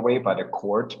sanctioned, by the way, by the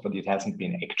court, but it hasn't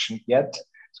been actioned yet.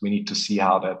 So we need to see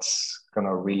how that's going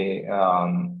to really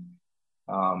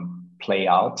play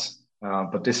out.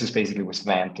 But this is basically with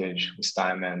Vantage, with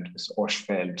Diamond, with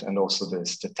Oshfeld, and also the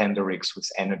tender rigs with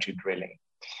Energy Drilling.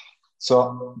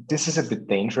 So this is a bit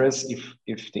dangerous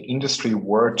if the industry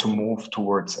were to move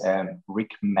towards a rig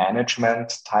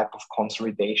management type of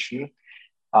consolidation.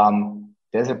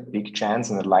 There's a big chance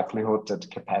and a likelihood that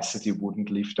capacity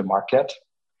wouldn't leave the market.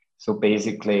 So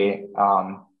basically,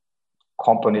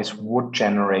 companies would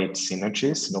generate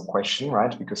synergies, no question,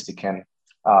 right? Because they can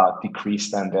decrease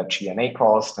then their G&A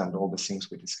cost and all the things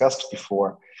we discussed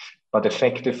before. but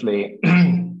effectively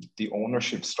the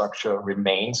ownership structure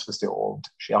remains with the old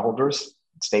shareholders,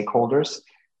 stakeholders,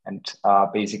 and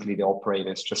basically the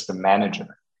operator is just the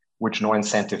manager, which no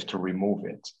incentive to remove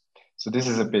it. So this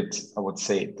is a bit, I would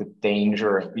say, the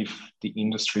danger if the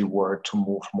industry were to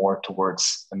move more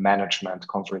towards a management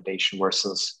consolidation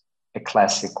versus a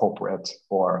classic corporate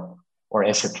or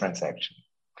asset transaction.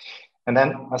 And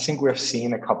then I think we have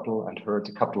seen and heard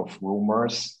a couple of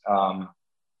rumors.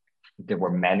 There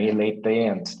were many lately,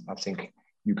 and I think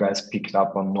you guys picked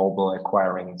up on Noble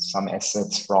acquiring some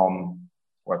assets or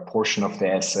a portion of the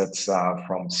assets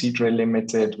from Seadrill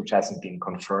Limited, which hasn't been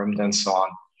confirmed and so on.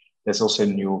 There's also a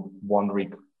new one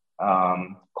rig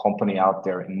company out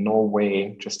there in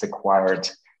Norway, just acquired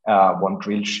one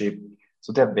drill ship.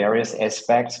 So there are various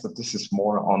aspects, but this is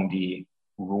more on the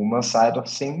rumor side of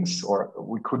things, or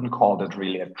we couldn't call that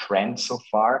really a trend so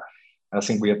far. And I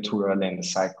think we are too early in the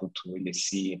cycle to really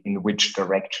see in which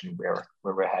direction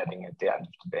we're heading at the end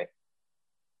of the day.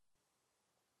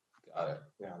 Got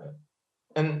it.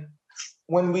 And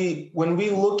when we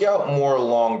look out more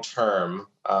long term,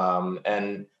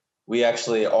 and we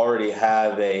actually already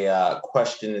have a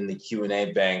question in the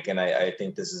Q&A bank, and I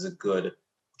think this is a good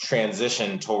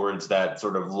transition towards that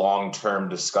sort of long-term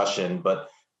discussion. But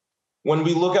when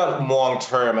we look out long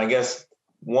term, I guess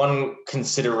one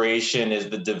consideration is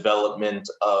the development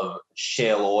of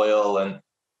shale oil, and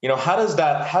how does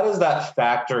that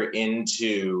factor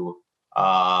into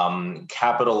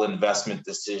capital investment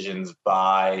decisions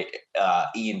by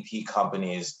E&P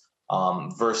companies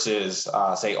versus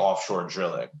say offshore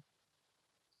drilling?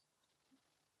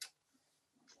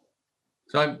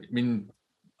 So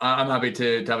I'm happy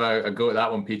to have a go at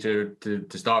that one, Peter,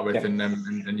 to start with,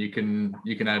 and you can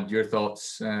add your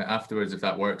thoughts afterwards if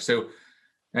that works. So,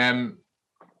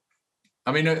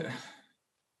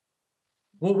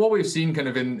 what we've seen kind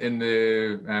of in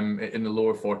the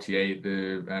lower 48,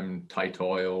 the tight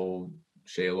oil,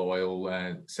 shale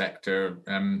oil sector,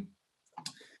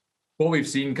 what we've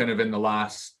seen kind of in the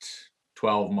last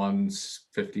 12 months,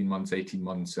 15 months, 18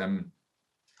 months,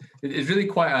 is really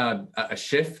quite a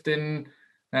shift in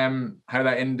how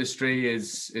that industry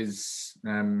is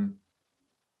kind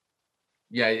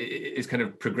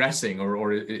of progressing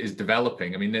or is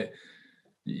developing.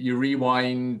 You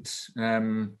rewind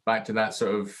back to that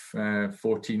sort of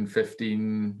 14,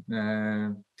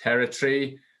 15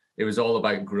 territory. It was all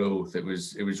about growth. It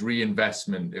was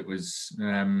reinvestment. It was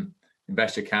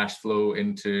invest your cash flow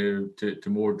into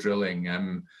more drilling.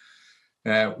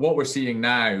 What we're seeing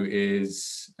now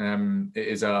is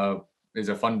a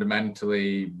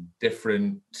fundamentally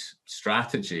different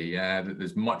strategy.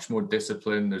 There's much more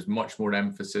discipline. There's much more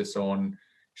emphasis on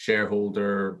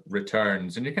shareholder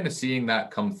returns, and you're kind of seeing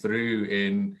that come through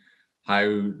in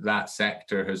how that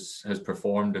sector has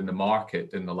performed in the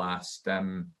market in the last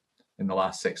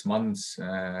 6 months,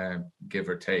 give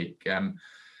or take.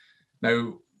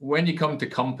 Now, when you come to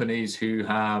companies who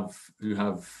have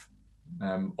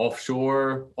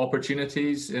offshore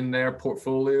opportunities in their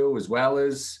portfolio, as well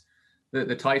as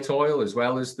the tight oil, as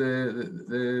well as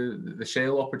the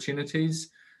shale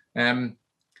opportunities, I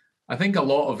think a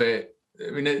lot of it.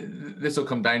 This will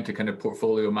come down to kind of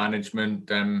portfolio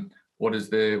management. What is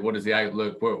the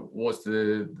outlook? What's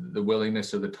the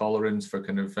willingness or the tolerance for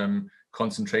kind of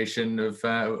concentration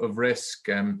of risk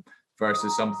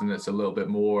versus something that's a little bit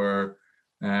more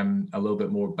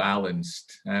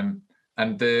balanced. And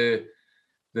the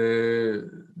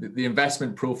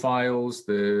investment profiles,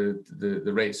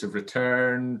 the rates of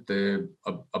return, the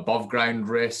above ground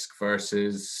risk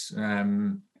versus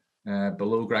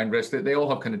below ground risk, they all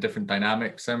have kind of different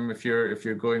dynamics. If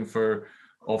you're going for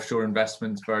offshore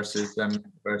investments versus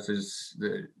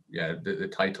the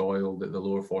tight oil, the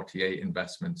lower 48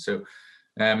 investments. So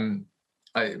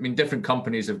different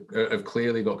companies have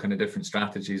clearly got kind of different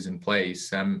strategies in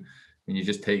place. When you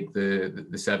just take the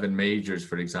 7 majors,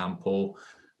 for example,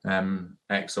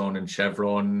 Exxon and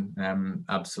Chevron,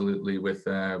 absolutely with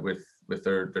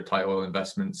their tight oil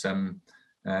investments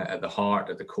at the heart,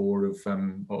 at the core of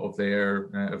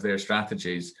their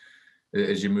strategies.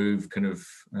 As you move kind of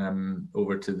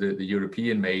over to the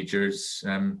European majors,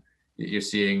 you're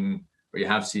seeing, or you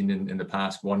have seen in the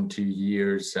past 1-2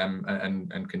 years,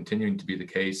 and continuing to be the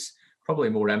case, probably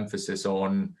more emphasis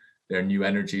on their new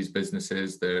energies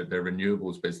businesses, their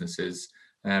renewables businesses,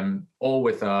 all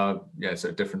with a sort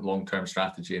of different long-term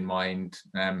strategy in mind,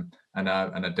 and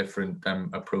a different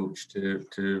approach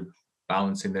to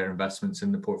balancing their investments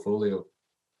in the portfolio.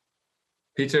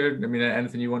 Peter,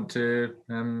 anything you want to?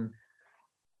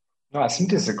 No, I think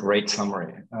this is a great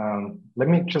summary. Let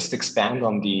me just expand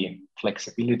on the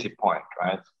flexibility point,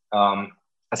 right?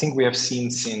 I think we have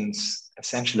seen since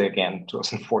essentially again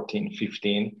 2014,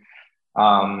 15.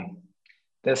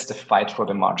 There's the fight for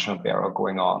the marginal barrel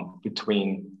going on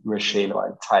between US shale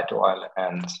oil, tight oil,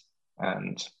 and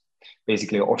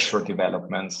basically offshore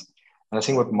developments. And I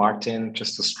think what Martin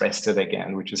just to stress that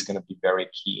again, which is going to be very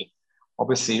key.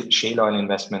 Obviously, shale oil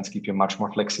investments give you much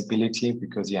more flexibility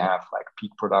because you have like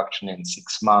peak production in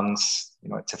 6 months.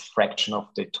 It's a fraction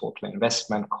of the total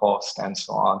investment cost and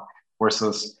so on.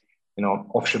 Versus,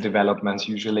 offshore developments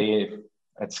usually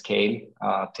at scale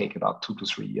take about 2 to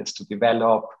 3 years to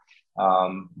develop.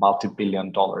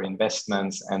 Multi-billion-dollar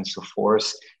investments and so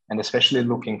forth. And especially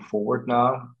looking forward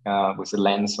now with a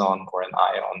lens on or an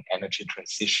eye on energy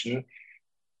transition,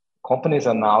 companies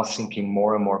are now thinking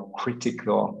more and more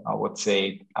critical, I would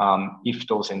say, if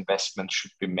those investments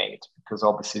should be made, because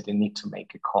obviously they need to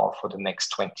make a call for the next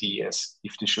 20 years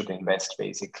if they should invest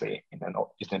basically in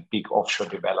a big offshore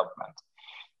development.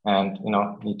 And,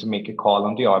 need to make a call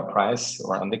on the oil price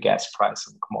or on the gas price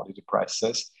and commodity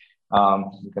prices.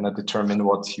 You're going to determine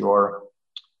what's your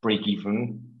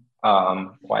break-even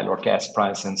oil or gas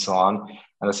price and so on.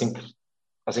 And I think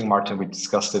Martin, we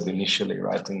discussed it initially,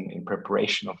 right, in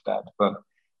preparation of that. But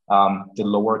the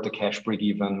lower the cash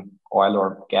break-even oil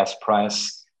or gas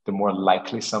price, the more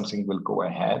likely something will go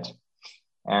ahead.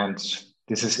 And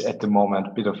this is at the moment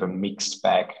a bit of a mixed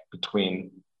bag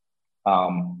between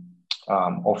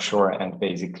offshore and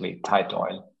basically tight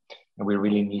oil. And we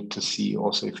really need to see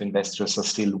also if investors are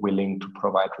still willing to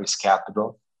provide risk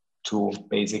capital to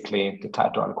basically the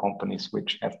tight oil companies,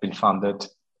 which have been funded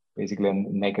basically a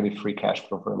negative free cash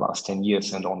flow for the last 10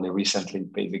 years and only recently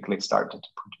basically started to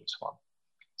produce one.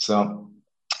 So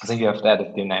I think you have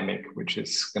that dynamic, which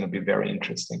is going to be very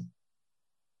interesting.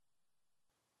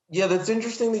 Yeah, that's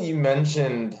interesting that you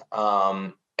mentioned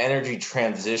energy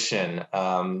transition.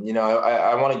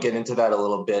 I want to get into that a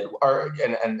little bit,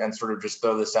 and sort of just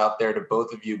throw this out there to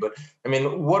both of you. But I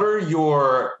mean, what are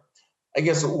your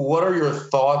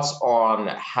thoughts on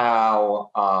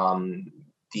how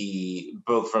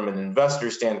both from an investor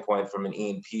standpoint, from an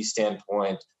E&P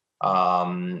standpoint,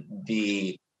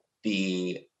 the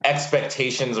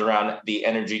expectations around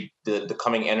the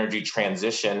coming energy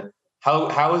transition?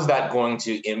 How is that going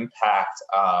to impact,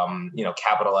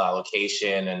 capital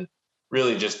allocation and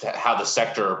really just how the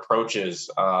sector approaches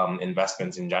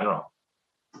investments in general?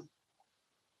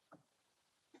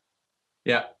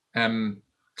 Yeah. I'll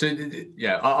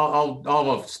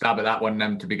have a stab at that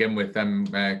one to begin with,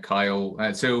 Kyle.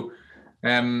 When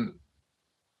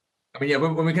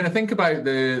we kind of think about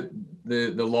the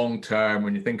long term,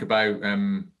 when you think about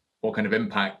what kind of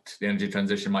impact the energy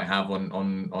transition might have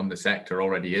on the sector,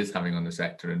 already is having on the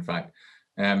sector, in fact.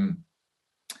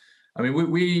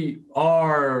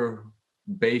 Our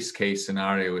base case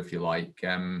scenario, if you like,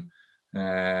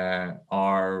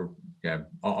 our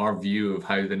view of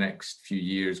how the next few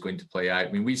years going to play out.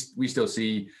 I mean, we still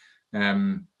see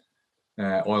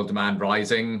oil demand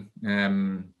rising.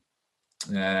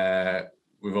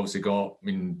 We've obviously got,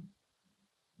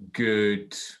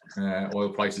 good oil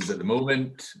prices at the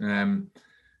moment.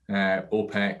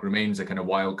 OPEC remains a kind of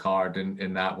wild card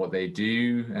in that what they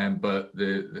do, but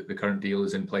the current deal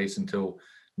is in place until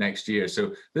next year.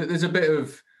 So there's a bit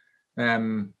of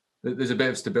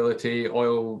stability.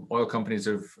 Oil companies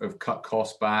have cut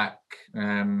costs back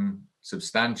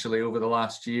substantially over the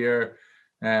last year,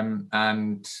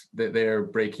 and their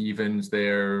break-evens,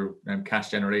 their cash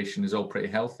generation is all pretty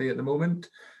healthy at the moment.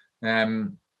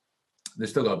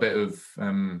 There's still got a bit of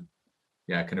kind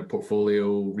of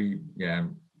portfolio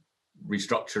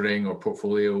restructuring or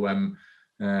portfolio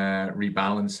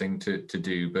rebalancing to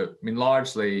do, but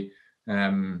largely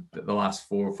the last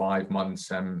 4 or 5 months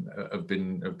have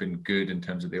been good in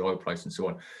terms of the oil price and so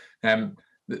on.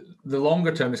 The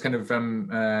longer term is kind of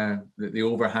the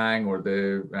overhang or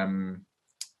the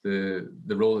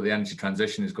role that the energy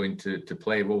transition is going to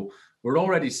play. Well, we're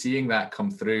already seeing that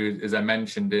come through, as I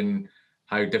mentioned, in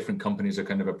how different companies are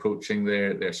kind of approaching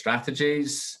their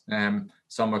strategies.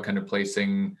 Some are kind of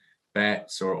placing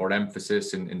bets or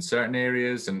emphasis in certain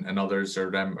areas, and others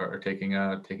are taking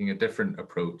a different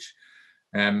approach.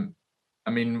 One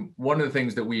of the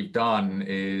things that we've done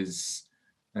is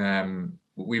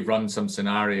we've run some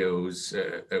scenarios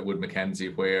at Wood Mackenzie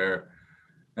where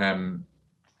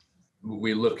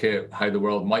we look at how the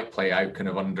world might play out kind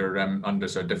of under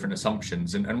sort of different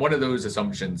assumptions. And one of those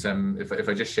assumptions, if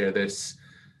I just share this,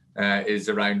 is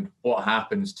around what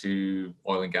happens to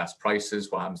oil and gas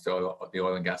prices, what happens to the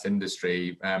oil and gas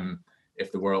industry if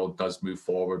the world does move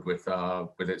forward with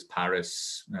its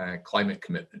Paris climate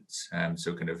commitments.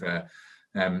 So kind of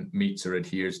meets or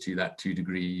adheres to that 2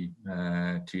 degree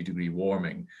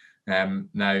warming.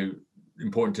 Now,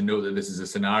 important to note that this is a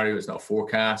scenario, it's not a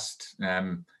forecast.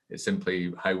 It's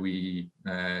simply how we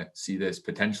see this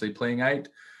potentially playing out.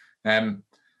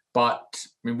 But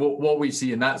I mean, what we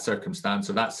see in that circumstance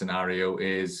or that scenario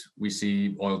is we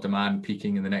see oil demand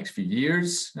peaking in the next few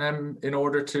years in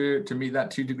order to meet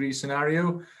that 2 degree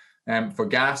scenario. For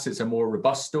gas, it's a more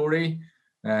robust story.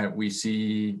 We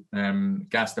see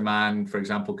gas demand, for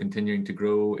example, continuing to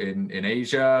grow in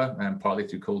Asia, partly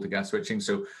through coal to gas switching.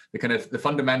 So the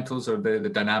fundamentals or the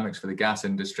dynamics for the gas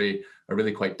industry are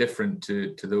really quite different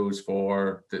to those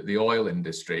for the oil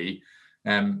industry.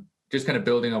 Just kind of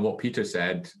building on what Peter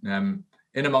said,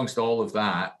 in amongst all of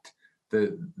that,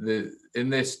 in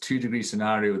this 2 degree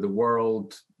scenario, the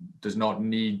world does not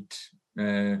need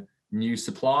new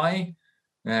supply.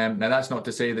 Now, that's not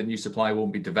to say that new supply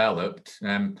won't be developed.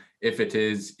 If it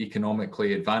is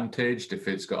economically advantaged, if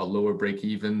it's got a lower break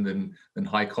even than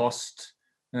high cost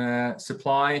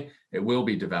supply, it will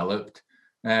be developed.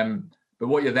 But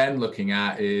what you're then looking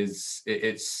at is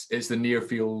it's the near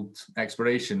field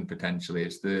exploration potentially.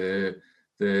 It's the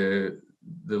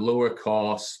lower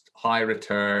cost, high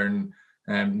return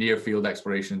near field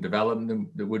exploration and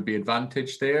development that would be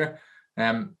advantaged there.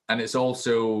 And it's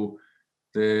also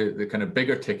the kind of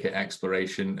bigger ticket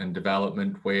exploration and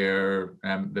development where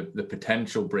the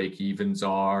potential break evens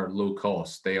are low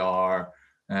cost. They are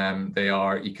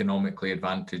economically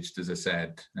advantaged, as I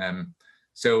said.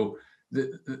 So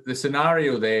the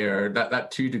scenario there,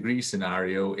 that 2 degree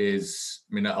scenario is,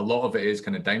 I mean, a lot of it is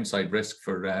kind of downside risk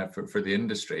for the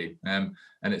industry, and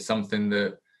it's something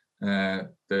that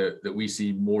we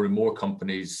see more and more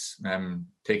companies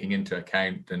taking into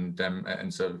account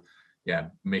and sort of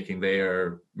making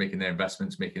their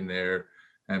investments, making their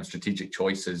strategic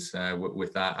choices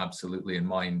with that absolutely in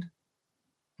mind.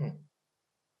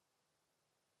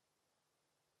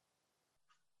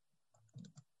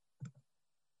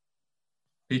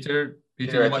 Peter,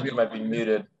 I think you might be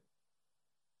muted.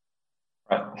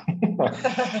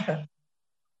 Right.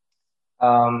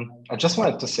 I just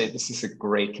wanted to say this is a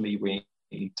great leeway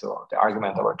into the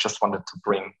argument that I just wanted to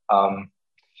bring,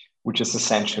 which is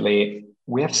essentially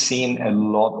we have seen a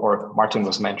lot, or Martin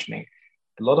was mentioning,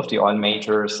 a lot of the oil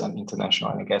majors and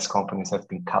international oil and gas companies have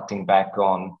been cutting back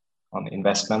on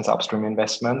investments, upstream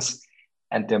investments,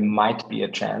 and there might be a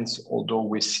chance, although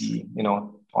we see,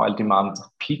 oil demand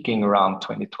peaking around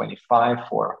 2025,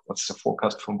 or what's the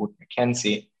forecast from Wood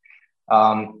Mackenzie,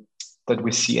 that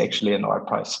we see actually an oil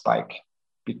price spike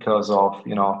because of,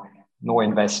 no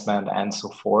investment and so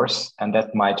forth. And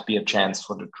that might be a chance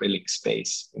for the drilling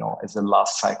space, as a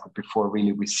last cycle before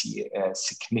really we see a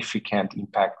significant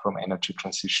impact from energy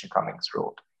transition coming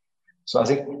through. So I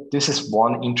think this is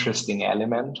one interesting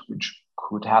element which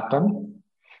could happen,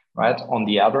 right? On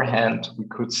the other hand, we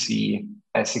could see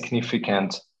a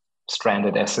significant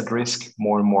stranded asset risk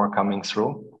more and more coming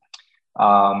through.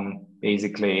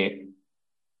 Basically,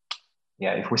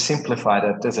 if we simplify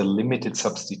that, there's a limited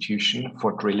substitution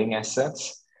for drilling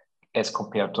assets as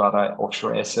compared to other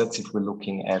offshore assets. If we're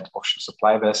looking at offshore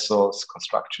supply vessels,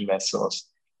 construction vessels,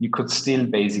 you could still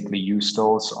basically use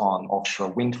those on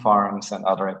offshore wind farms and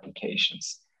other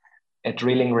applications. A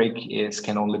drilling rig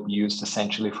can only be used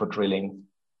essentially for drilling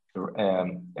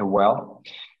a well.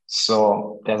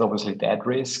 So there's obviously that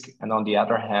risk. And on the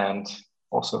other hand,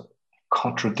 also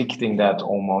contradicting that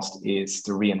almost is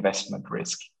the reinvestment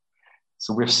risk.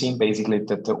 So we've seen basically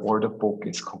that the order book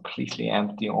is completely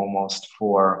empty almost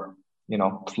for,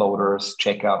 floaters,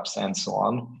 checkups, and so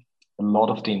on. A lot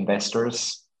of the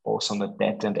investors, both on the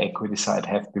debt and equity side,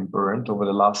 have been burned over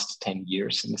the last 10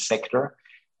 years in the sector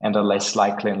and are less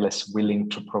likely and less willing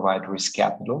to provide risk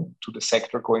capital to the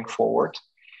sector going forward.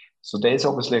 So there's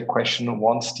obviously a question,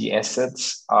 once the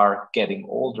assets are getting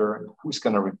older, who's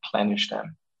going to replenish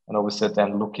them? And obviously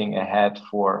then looking ahead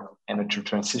for energy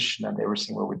transition and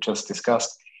everything what we just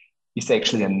discussed, is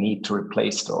actually a need to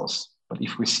replace those. But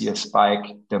if we see a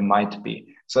spike, there might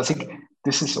be. So I think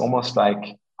this is almost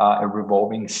like a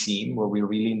revolving scene where we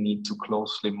really need to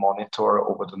closely monitor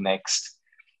over the next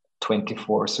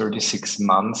 24, 36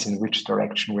 months in which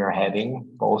direction we are heading,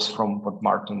 both from what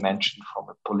Martin mentioned from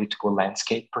a political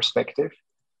landscape perspective,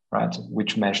 right?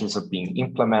 Which measures are being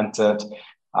implemented?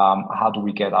 How do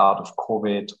we get out of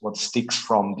COVID? What sticks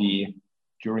from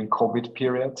during COVID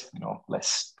period,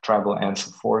 less travel and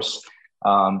so forth,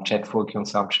 jet fuel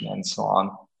consumption and so on,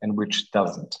 and which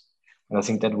doesn't. And I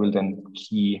think that will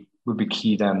be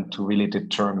key then to really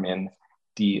determine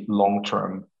the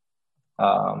long-term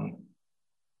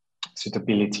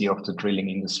suitability of the drilling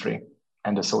industry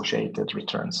and associated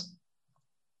returns.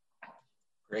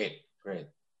 Great.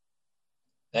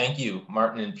 Thank you,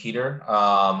 Martin and Peter.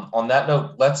 On that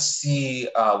note, let's see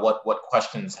what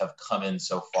questions have come in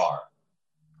so far.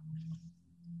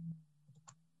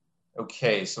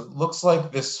 Okay, so it looks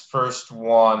like this first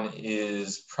one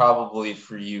is probably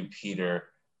for you, Peter.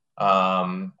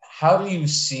 How do you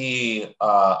see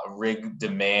rig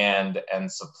demand and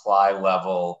supply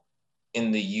level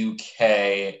in the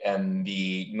UK and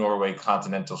the Norway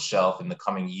continental shelf in the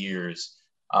coming years?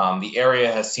 The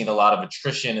area has seen a lot of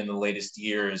attrition in the latest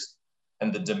years,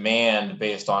 and the demand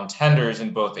based on tenders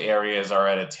in both areas are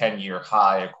at a 10-year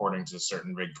high, according to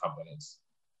certain rig companies.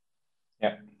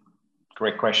 Yeah,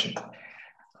 great question.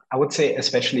 I would say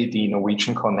especially the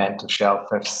Norwegian continental shelf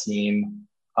have seen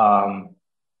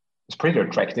it's pretty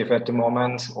attractive at the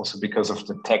moment, also because of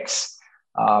the tax,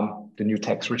 the new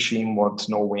tax regime what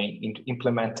Norway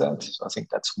implemented. So I think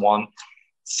that's one.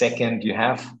 Second, you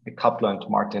have a couple, and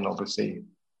Martin, obviously,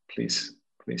 please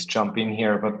jump in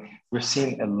here, but we've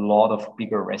seen a lot of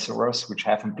bigger reservoirs which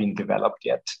haven't been developed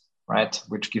yet, right?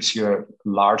 Which gives you a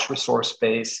large resource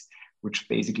base, which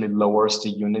basically lowers the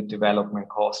unit development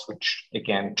cost, which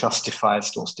again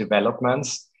justifies those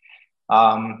developments.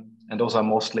 And those are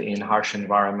mostly in harsh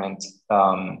environment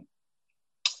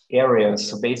areas.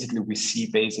 So basically we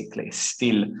see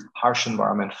still harsh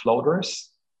environment floaters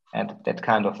and that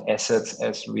kind of assets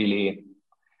as really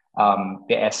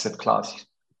the asset class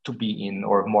to be in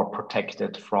or more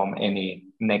protected from any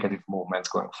negative movements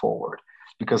going forward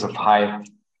because of high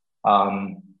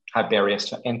barriers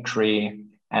to entry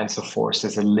and so forth.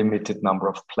 There's a limited number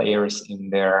of players in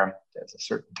there. There's a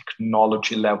certain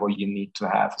technology level you need to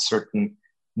have, a certain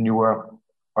newer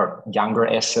or younger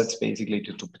assets basically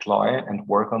to deploy and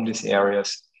work on these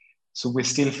areas. So we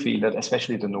still feel that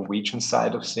especially the Norwegian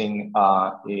side of things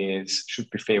should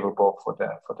be favorable for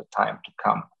the time to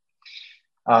come.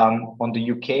 On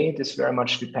the UK, this very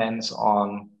much depends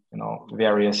on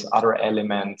various other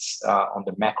elements on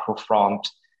the macro front,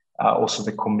 also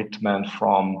the commitment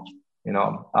from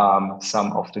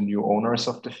some of the new owners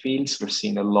of the fields. We've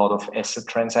seen a lot of asset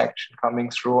transaction coming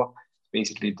through,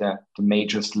 basically the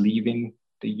majors leaving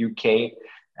the UK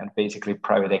and basically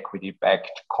private equity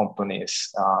backed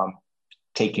companies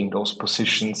taking those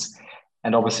positions.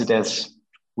 And obviously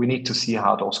we need to see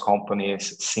how those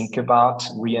companies think about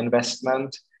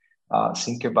reinvestment,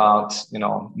 think about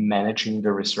managing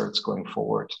the research going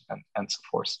forward and so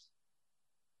forth.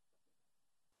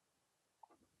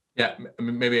 Yeah,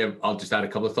 maybe I'll just add a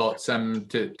couple of thoughts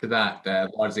to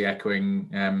that, largely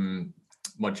echoing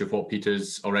much of what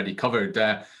Peter's already covered.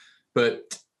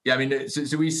 But yeah, I mean,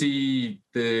 so we see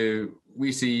there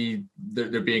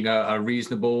being a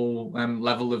reasonable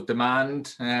level of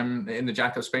demand in the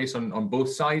jackup space on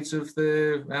both sides of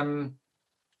the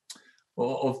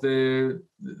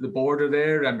border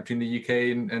there, between the UK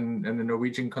and the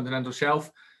Norwegian continental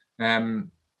shelf. I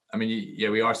mean, yeah,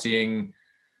 we are seeing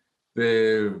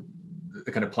the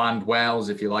kind of planned wells,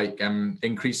 if you like,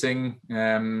 increasing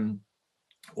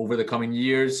over the coming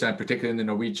years, particularly in the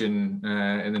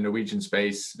Norwegian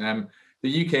space.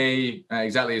 The UK,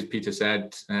 exactly as Peter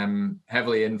said,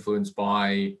 heavily influenced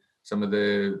by some of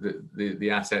the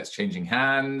assets changing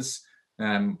hands.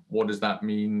 What does that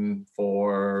mean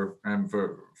for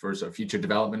sort of future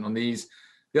development on these?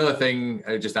 The other thing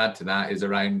I would just add to that is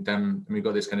around we've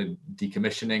got this kind of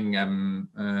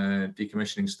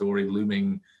decommissioning story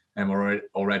looming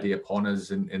already upon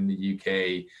us in the UK,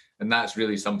 and that's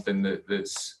really something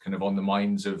that's kind of on the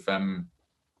minds of a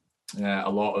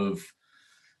lot of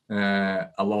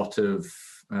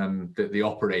the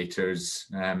operators.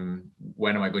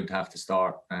 When am I going to have to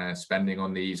start spending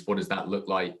on these? What does that look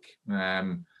like?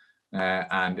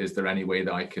 And is there any way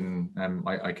that I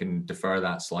can defer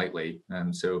that slightly?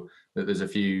 So there's a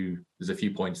few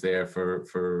points there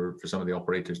for some of the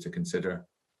operators to consider.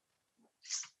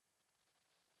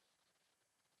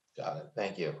 Got it.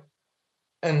 Thank you.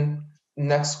 And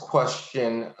next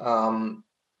question,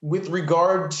 with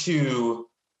regard to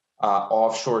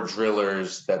offshore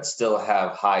drillers that still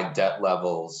have high debt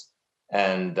levels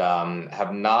and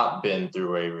have not been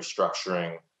through a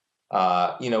restructuring,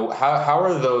 how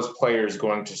are those players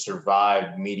going to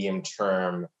survive medium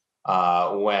term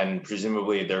when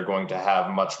presumably they're going to have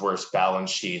much worse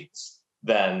balance sheets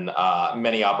than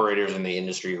many operators in the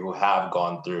industry who have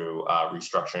gone through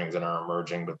restructurings and are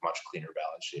emerging with much cleaner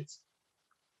balance sheets?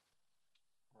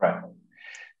 Right.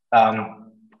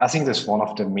 I think that's one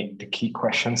of the key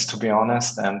questions, to be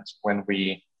honest. And when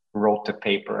we wrote the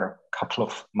paper a couple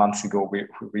of months ago, we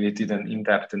really did an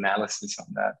in-depth analysis on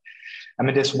that. I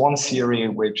mean, there's one theory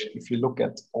which, if you look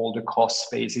at all the costs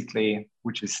basically,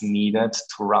 which is needed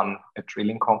to run a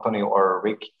drilling company or a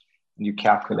rig, and you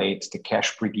calculate the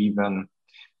cash break-even,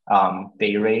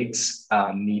 day rates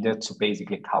needed to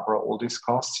basically cover all these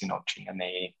costs,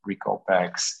 G&A, Greek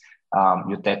OPEX,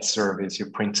 your debt service, your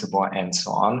principal, and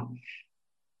so on.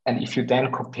 And if you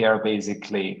then compare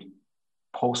basically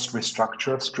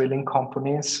post-restructure drilling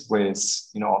companies with,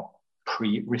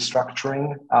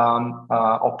 pre-restructuring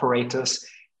operators,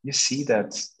 you see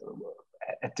that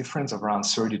a difference of around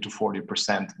 30 to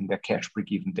 40% in their cash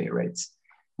break-even day rates,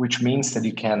 which means that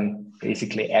you can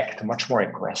basically act much more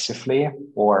aggressively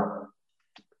or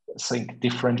think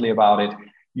differently about it.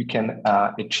 You can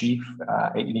achieve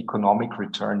an economic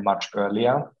return much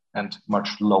earlier and much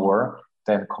lower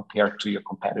than compared to your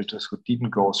competitors who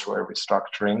didn't go through a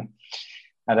restructuring.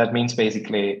 And that means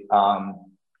basically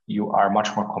you are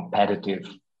much more competitive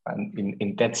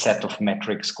in that set of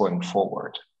metrics going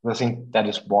forward. I think that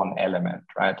is one element,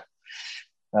 right?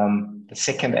 The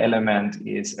second element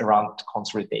is around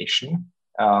consolidation.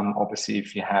 Obviously,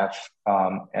 if you have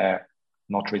a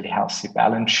not really healthy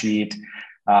balance sheet,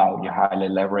 you're highly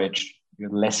leveraged, you're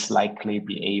less likely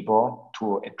be able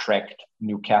to attract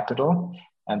new capital,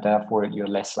 and therefore you're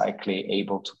less likely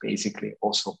able to basically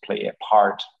also play a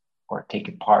part or take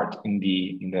a part in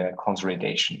the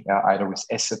consolidation, either with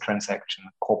asset transaction,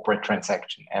 corporate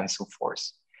transaction, and so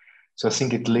forth. So I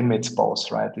think it limits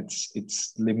both, right? It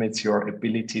limits your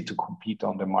ability to compete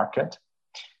on the market,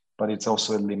 but it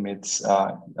also limits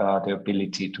the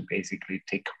ability to basically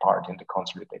take part in the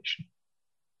consolidation.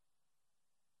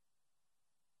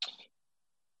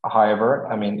 However,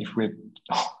 I mean, if we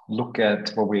look at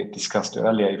what we discussed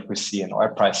earlier, if we see an oil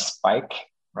price spike,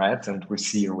 right, and we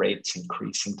see rates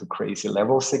increasing to crazy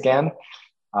levels again,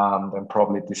 then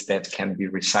probably this debt can be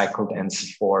recycled and so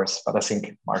forth. But I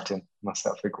think Martin,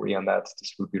 myself agree on that.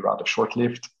 This will be rather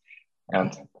short-lived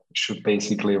and should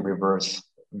basically reverse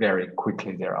very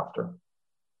quickly thereafter.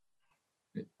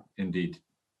 Indeed.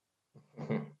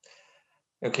 Mm-hmm.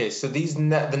 Okay, so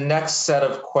the next set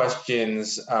of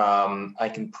questions I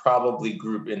can probably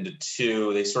group into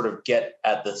two. They sort of get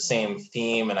at the same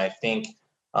theme, and I think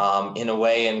in a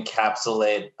way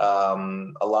encapsulate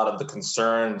a lot of the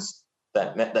concerns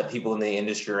that people in the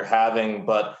industry are having.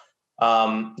 But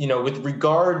with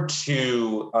regard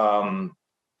to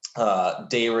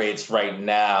day rates right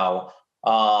now,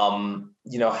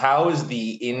 how is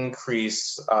the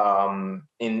increase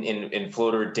in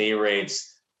floater day rates?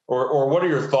 Or what are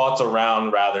your thoughts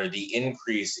around, rather, the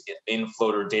increase in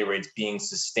floater day rates being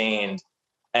sustained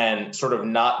and sort of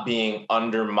not being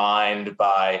undermined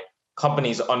by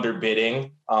companies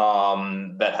underbidding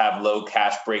that have low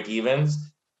cash break-evens?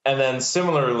 And then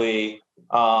similarly,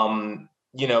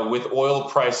 with oil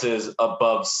prices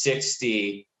above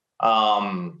 60,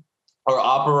 are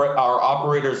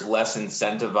operators less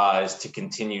incentivized to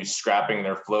continue scrapping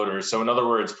their floaters? So in other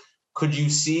words, could you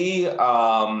see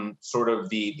sort of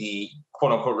the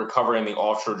quote unquote recovery in the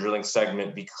offshore drilling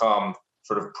segment become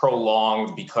sort of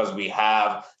prolonged because we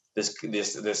have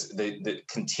the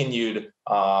continued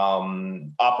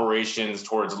operations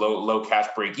towards low cash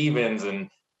break evens and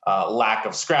lack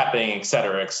of scrapping, et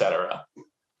cetera, et cetera?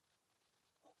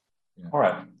 All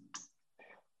right,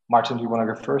 Martin, do you want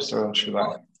to go first, or should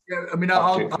I? Yeah, I mean,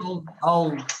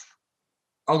 I'll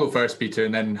go first, Peter,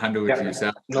 and then hand over to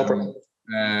yourself. No problem.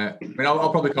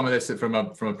 I'll probably come at this from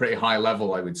a pretty high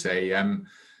level, I would say, and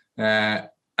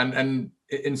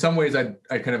in some ways, I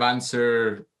kind of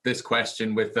answer this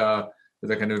question with a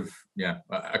kind of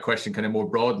a question kind of more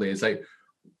broadly. It's like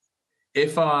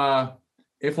if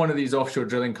one of these offshore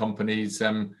drilling companies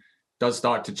does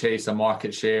start to chase a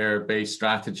market share based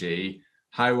strategy,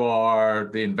 how are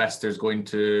the investors going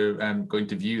to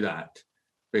view that?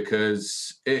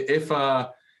 Because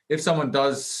if someone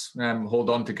does hold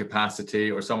on to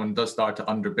capacity, or someone does start to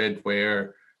underbid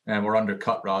or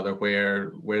undercut rather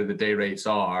where the day rates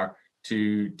are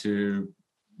to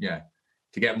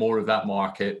get more of that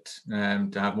market,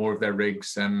 to have more of their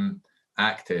rigs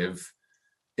active,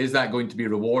 is that going to be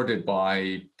rewarded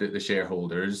by the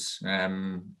shareholders?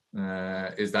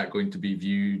 Is that going to be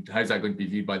viewed? How's that going to be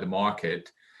viewed by the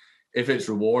market? If it's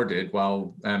rewarded,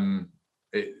 well, then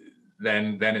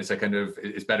it's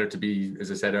it's better to be,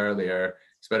 as I said earlier,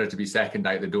 it's better to be second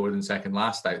out the door than second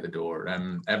last out the door.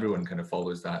 Everyone kind of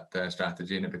follows that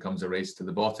strategy, and it becomes a race to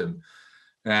the bottom.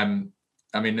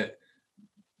 I mean,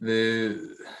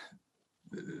 the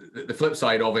flip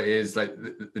side of it is like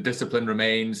the discipline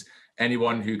remains.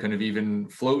 Anyone who kind of even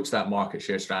floats that market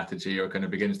share strategy or kind of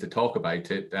begins to talk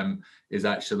about it is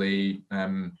actually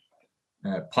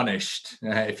punished,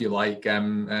 if you like,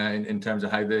 in terms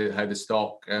of how the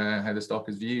stock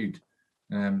is viewed.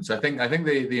 So I think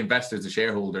the investors, the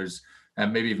shareholders,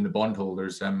 and maybe even the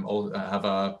bondholders, all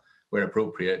have where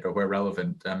appropriate or where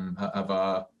relevant,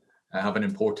 have have an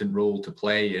important role to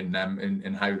play in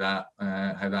how that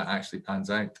actually pans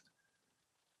out.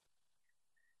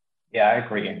 Yeah, I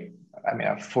agree. I mean,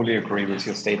 I fully agree with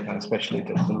your statement, especially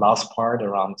the last part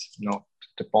around,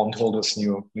 the bondholders,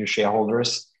 new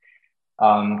shareholders.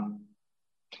 When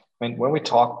we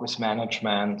talk with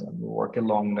management and we work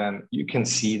along them, you can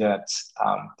see that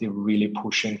they're really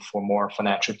pushing for more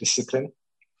financial discipline,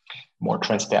 more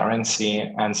transparency,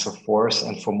 and so forth,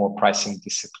 and for more pricing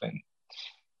discipline.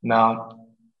 Now,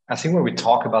 I think when we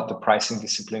talk about the pricing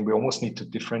discipline, we almost need to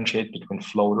differentiate between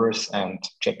floaters and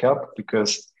checkup,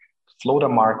 because floater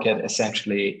market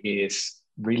essentially is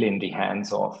really in the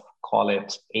hands of, call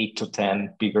it 8 to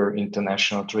 10 bigger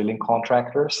international drilling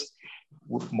contractors,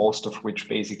 most of which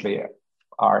basically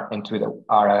are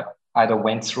either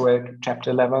went through a Chapter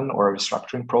 11 or a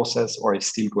restructuring process or is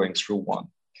still going through one.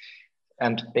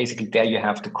 And basically there you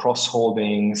have the cross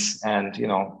holdings and,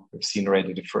 we've seen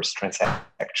already the first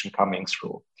transaction coming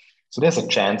through. So there's a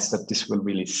chance that this will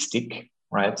really stick,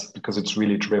 right? Because it's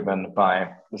really driven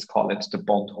by, let's call it, the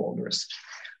bondholders.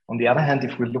 On the other hand,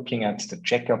 if we're looking at the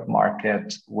checkup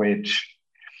market, which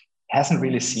hasn't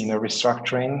really seen a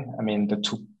restructuring, I mean, the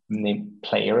two main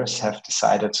players have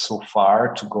decided so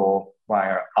far to go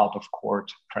via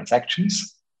out-of-court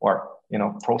transactions or,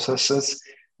 processes,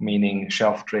 meaning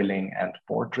shelf drilling and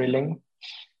bore drilling.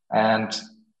 And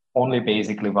only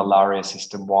basically Valaris is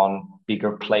the one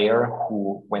bigger player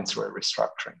who went through a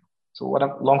restructuring. So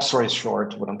long story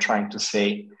short, what I'm trying to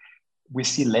say, we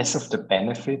see less of the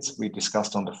benefits we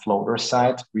discussed on the floater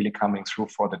side really coming through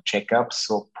for the checkups.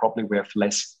 So probably we have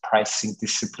less pricing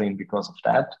discipline because of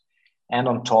that. And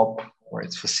on top, where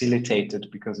it's facilitated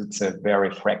because it's a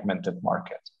very fragmented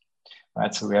market,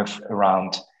 right? So we have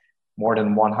around more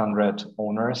than 100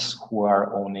 owners who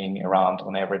are owning around,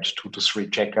 on average, 2 to 3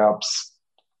 checkups,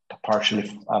 partially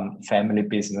family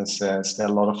businesses. There are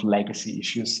a lot of legacy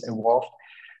issues involved.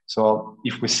 So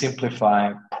if we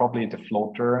simplify, probably the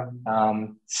floater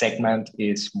segment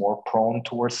is more prone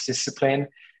towards discipline.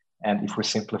 And if we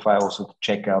simplify also the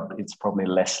checkup, it's probably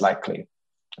less likely,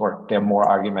 or there are more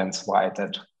arguments why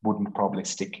that wouldn't probably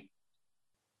stick.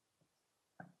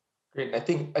 Great. I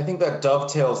think that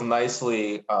dovetails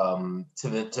nicely to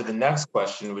the next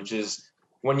question, which is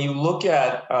when you look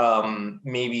at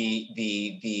maybe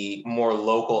the more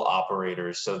local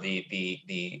operators, so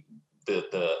the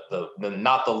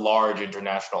not the large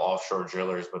international offshore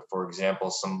drillers, but for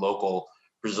example, some local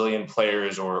Brazilian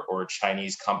players or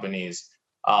Chinese companies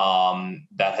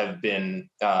that have been,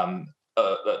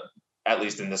 at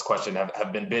least in this question,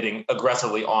 have been bidding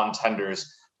aggressively on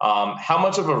tenders. How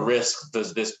much of a risk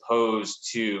does this pose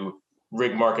to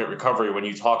rig market recovery when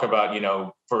you talk about,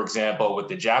 for example, with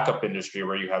the jackup industry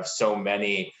where you have so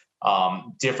many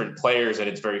different players and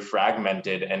it's very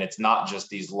fragmented and it's not just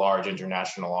these large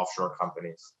international offshore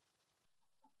companies?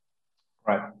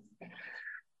 Right.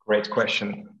 Great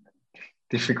question.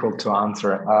 Difficult to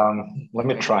answer. Let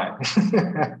me try.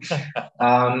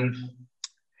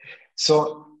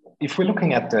 So if we're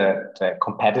looking at the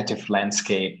competitive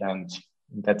landscape, and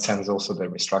in that sense also the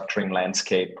restructuring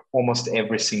landscape, almost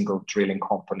every single drilling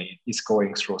company is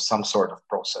going through some sort of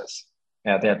process.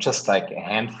 They're just like a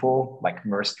handful, like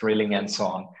Maersk Drilling and so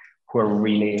on, who are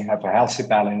really have a healthy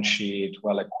balance sheet,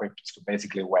 well equipped to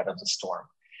basically weather the storm.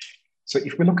 So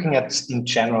if we're looking at, in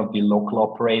general, the local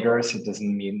operators, it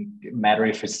doesn't matter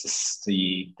if it's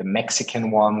the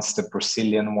Mexican ones, the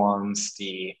Brazilian ones,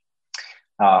 the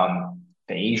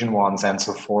Asian ones, and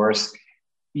so forth.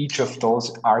 Each of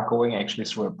those are going actually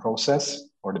through a process,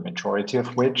 or the majority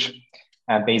of which,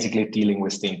 and basically dealing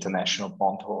with the international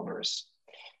bondholders.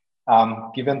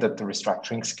 Given that the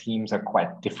restructuring schemes are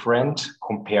quite different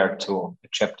compared to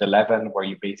Chapter 11, where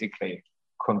you basically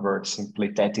convert simply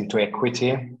debt into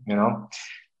equity,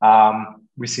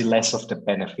 we see less of the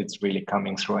benefits really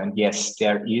coming through. And yes,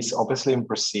 there is obviously in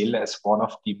Brazil as one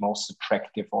of the most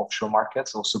attractive offshore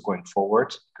markets also going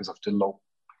forward because of the low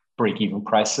break-even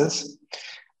prices.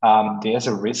 There's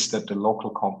a risk that the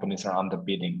local companies are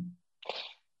underbidding.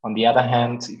 On the other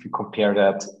hand, if you compare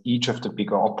that, each of the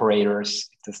bigger operators,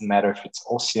 it doesn't matter if it's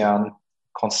Ocean,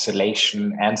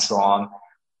 Constellation, and so on,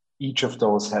 each of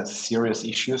those has serious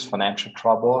issues, financial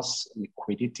troubles,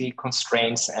 liquidity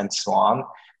constraints, and so on.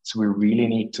 So we really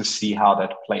need to see how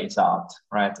that plays out,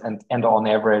 right? And on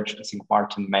average, I think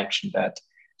Martin mentioned that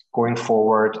going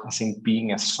forward, I think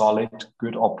being a solid,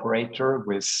 good operator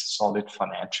with solid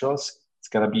financials, it's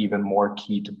going to be even more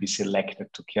key to be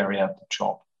selected to carry out the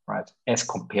job, right? As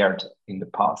compared in the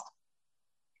past.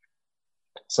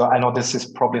 So I know this is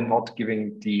probably not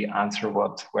giving the answer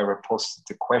whoever posted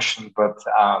the question, but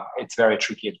it's very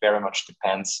tricky. It very much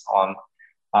depends on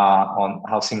on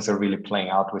how things are really playing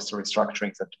out with the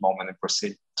restructurings at the moment, and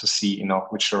proceed to see,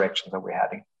 which directions are we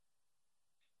heading.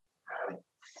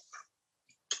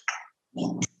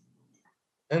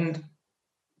 And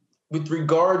with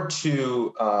regard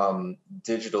to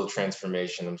digital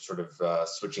transformation, I'm sort of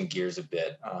switching gears a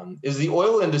bit. Is the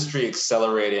oil industry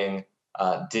accelerating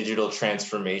digital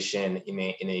transformation in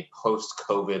a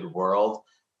post-COVID world?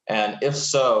 And if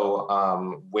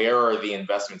so, where are the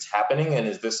investments happening, and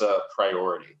is this a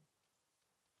priority?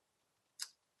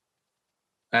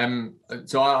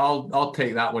 So I'll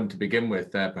take that one to begin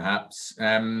with, perhaps.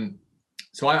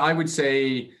 So I would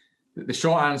say the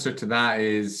short answer to that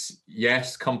is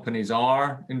yes, companies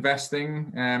are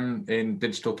investing in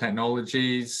digital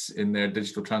technologies, in their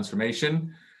digital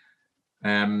transformation.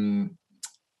 I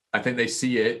think they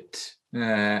see it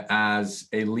as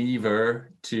a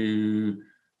lever to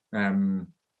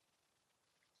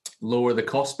lower the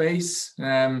cost base.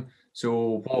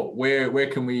 So where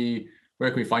can we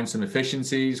find some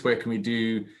efficiencies? Where can we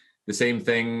do the same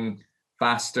thing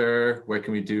faster? Where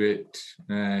can we do it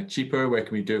cheaper? Where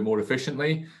can we do it more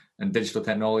efficiently? And digital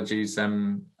technologies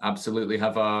absolutely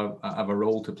have a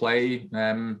role to play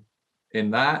in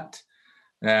that.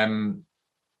 I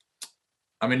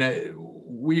mean,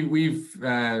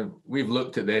 we've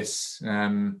looked at this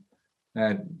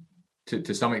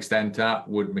to some extent at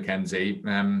Wood Mackenzie,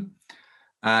 and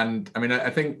I mean,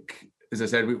 I think, as I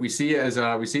said, we see it as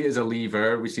a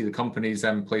lever. We see the companies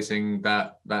placing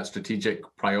that strategic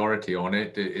priority on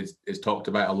it. It's talked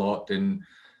about a lot in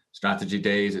strategy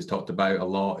days. It's talked about a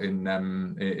lot in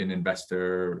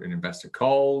investor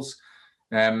calls.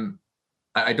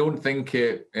 I don't think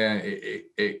it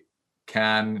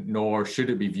can nor should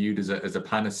it be viewed as a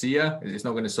panacea. It's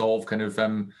not going to solve kind of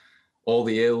all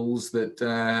the ills that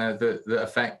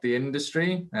affect the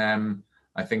industry.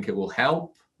 I think it will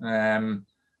help.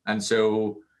 And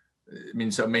so, I mean,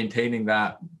 sort of maintaining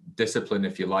that discipline,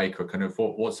 if you like, or kind of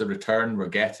what's the return we're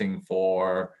getting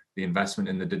for the investment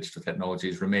in the digital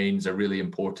technologies remains a really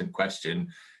important question.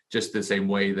 Just the same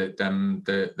way that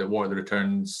that what are the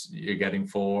returns you're getting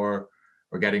for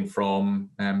or getting from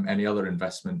any other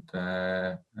investment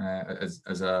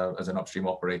as an upstream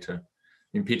operator.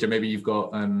 I mean, Peter, maybe you've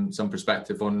got some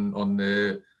perspective on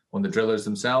the drillers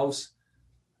themselves.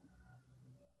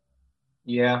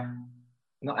 Yeah.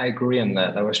 No, I agree on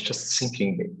that. I was just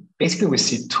thinking, basically we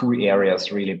see two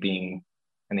areas really being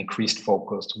an increased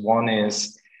focus. One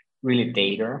is really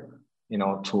data,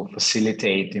 to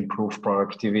facilitate, improve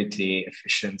productivity,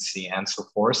 efficiency, and so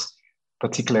forth,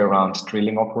 particularly around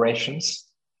drilling operations.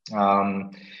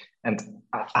 And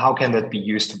how can that be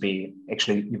used to be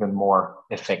actually even more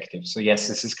effective? So yes,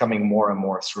 this is coming more and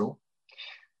more through.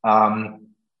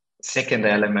 Second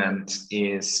element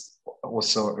is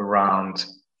also around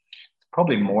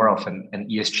probably more of an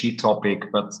ESG topic,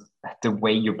 but the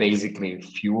way you basically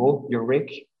fuel your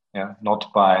rig,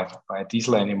 not by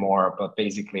diesel anymore, but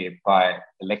basically by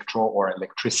electro or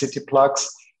electricity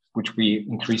plugs, which we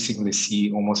increasingly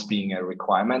see almost being a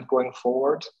requirement going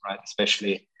forward, right?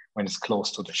 Especially when it's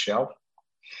close to the shelf.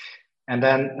 And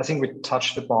then I think we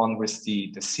touched upon with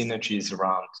the synergies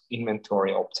around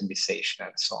inventory optimization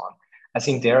and so on. I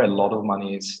think there are a lot of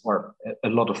money or a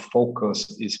lot of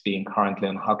focus is being currently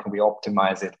on how can we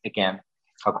optimize it again?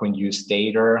 How can we use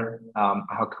data?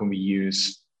 How can we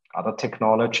use other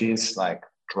technologies like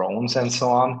drones and so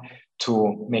on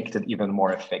to make that even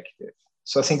more effective?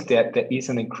 So I think that there is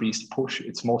an increased push.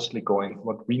 It's mostly going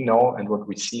what we know and what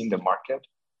we see in the market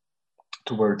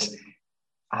towards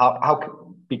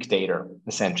how big data,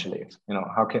 essentially.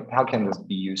 How can this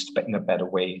be used in a better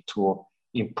way to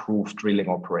improve drilling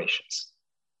operations?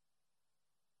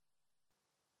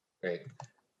 Great.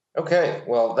 Okay,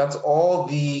 well, that's all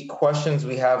the questions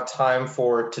we have time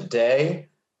for today.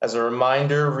 As a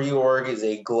reminder, Reorg is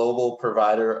a global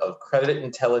provider of credit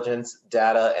intelligence,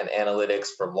 data, and analytics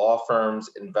for law firms,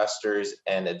 investors,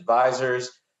 and advisors.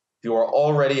 If you are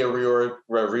already a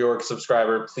Reorg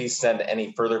subscriber, please send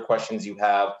any further questions you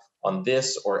have on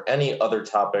this or any other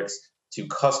topics to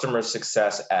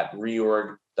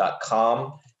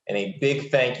customersuccess@reorg.com. And a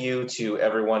big thank you to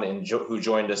everyone who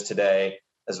joined us today,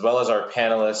 as well as our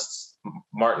panelists,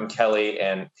 Martin Kelly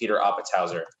and Peter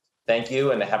Oppitzhauser. Thank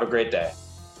you and have a great day.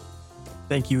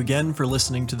 Thank you again for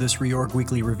listening to this Reorg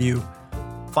Weekly Review.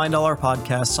 Find all our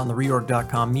podcasts on the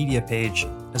reorg.com media page,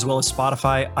 as well as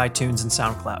Spotify, iTunes, and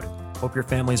SoundCloud. Hope your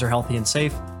families are healthy and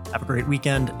safe. Have a great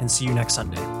weekend and see you next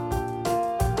Sunday.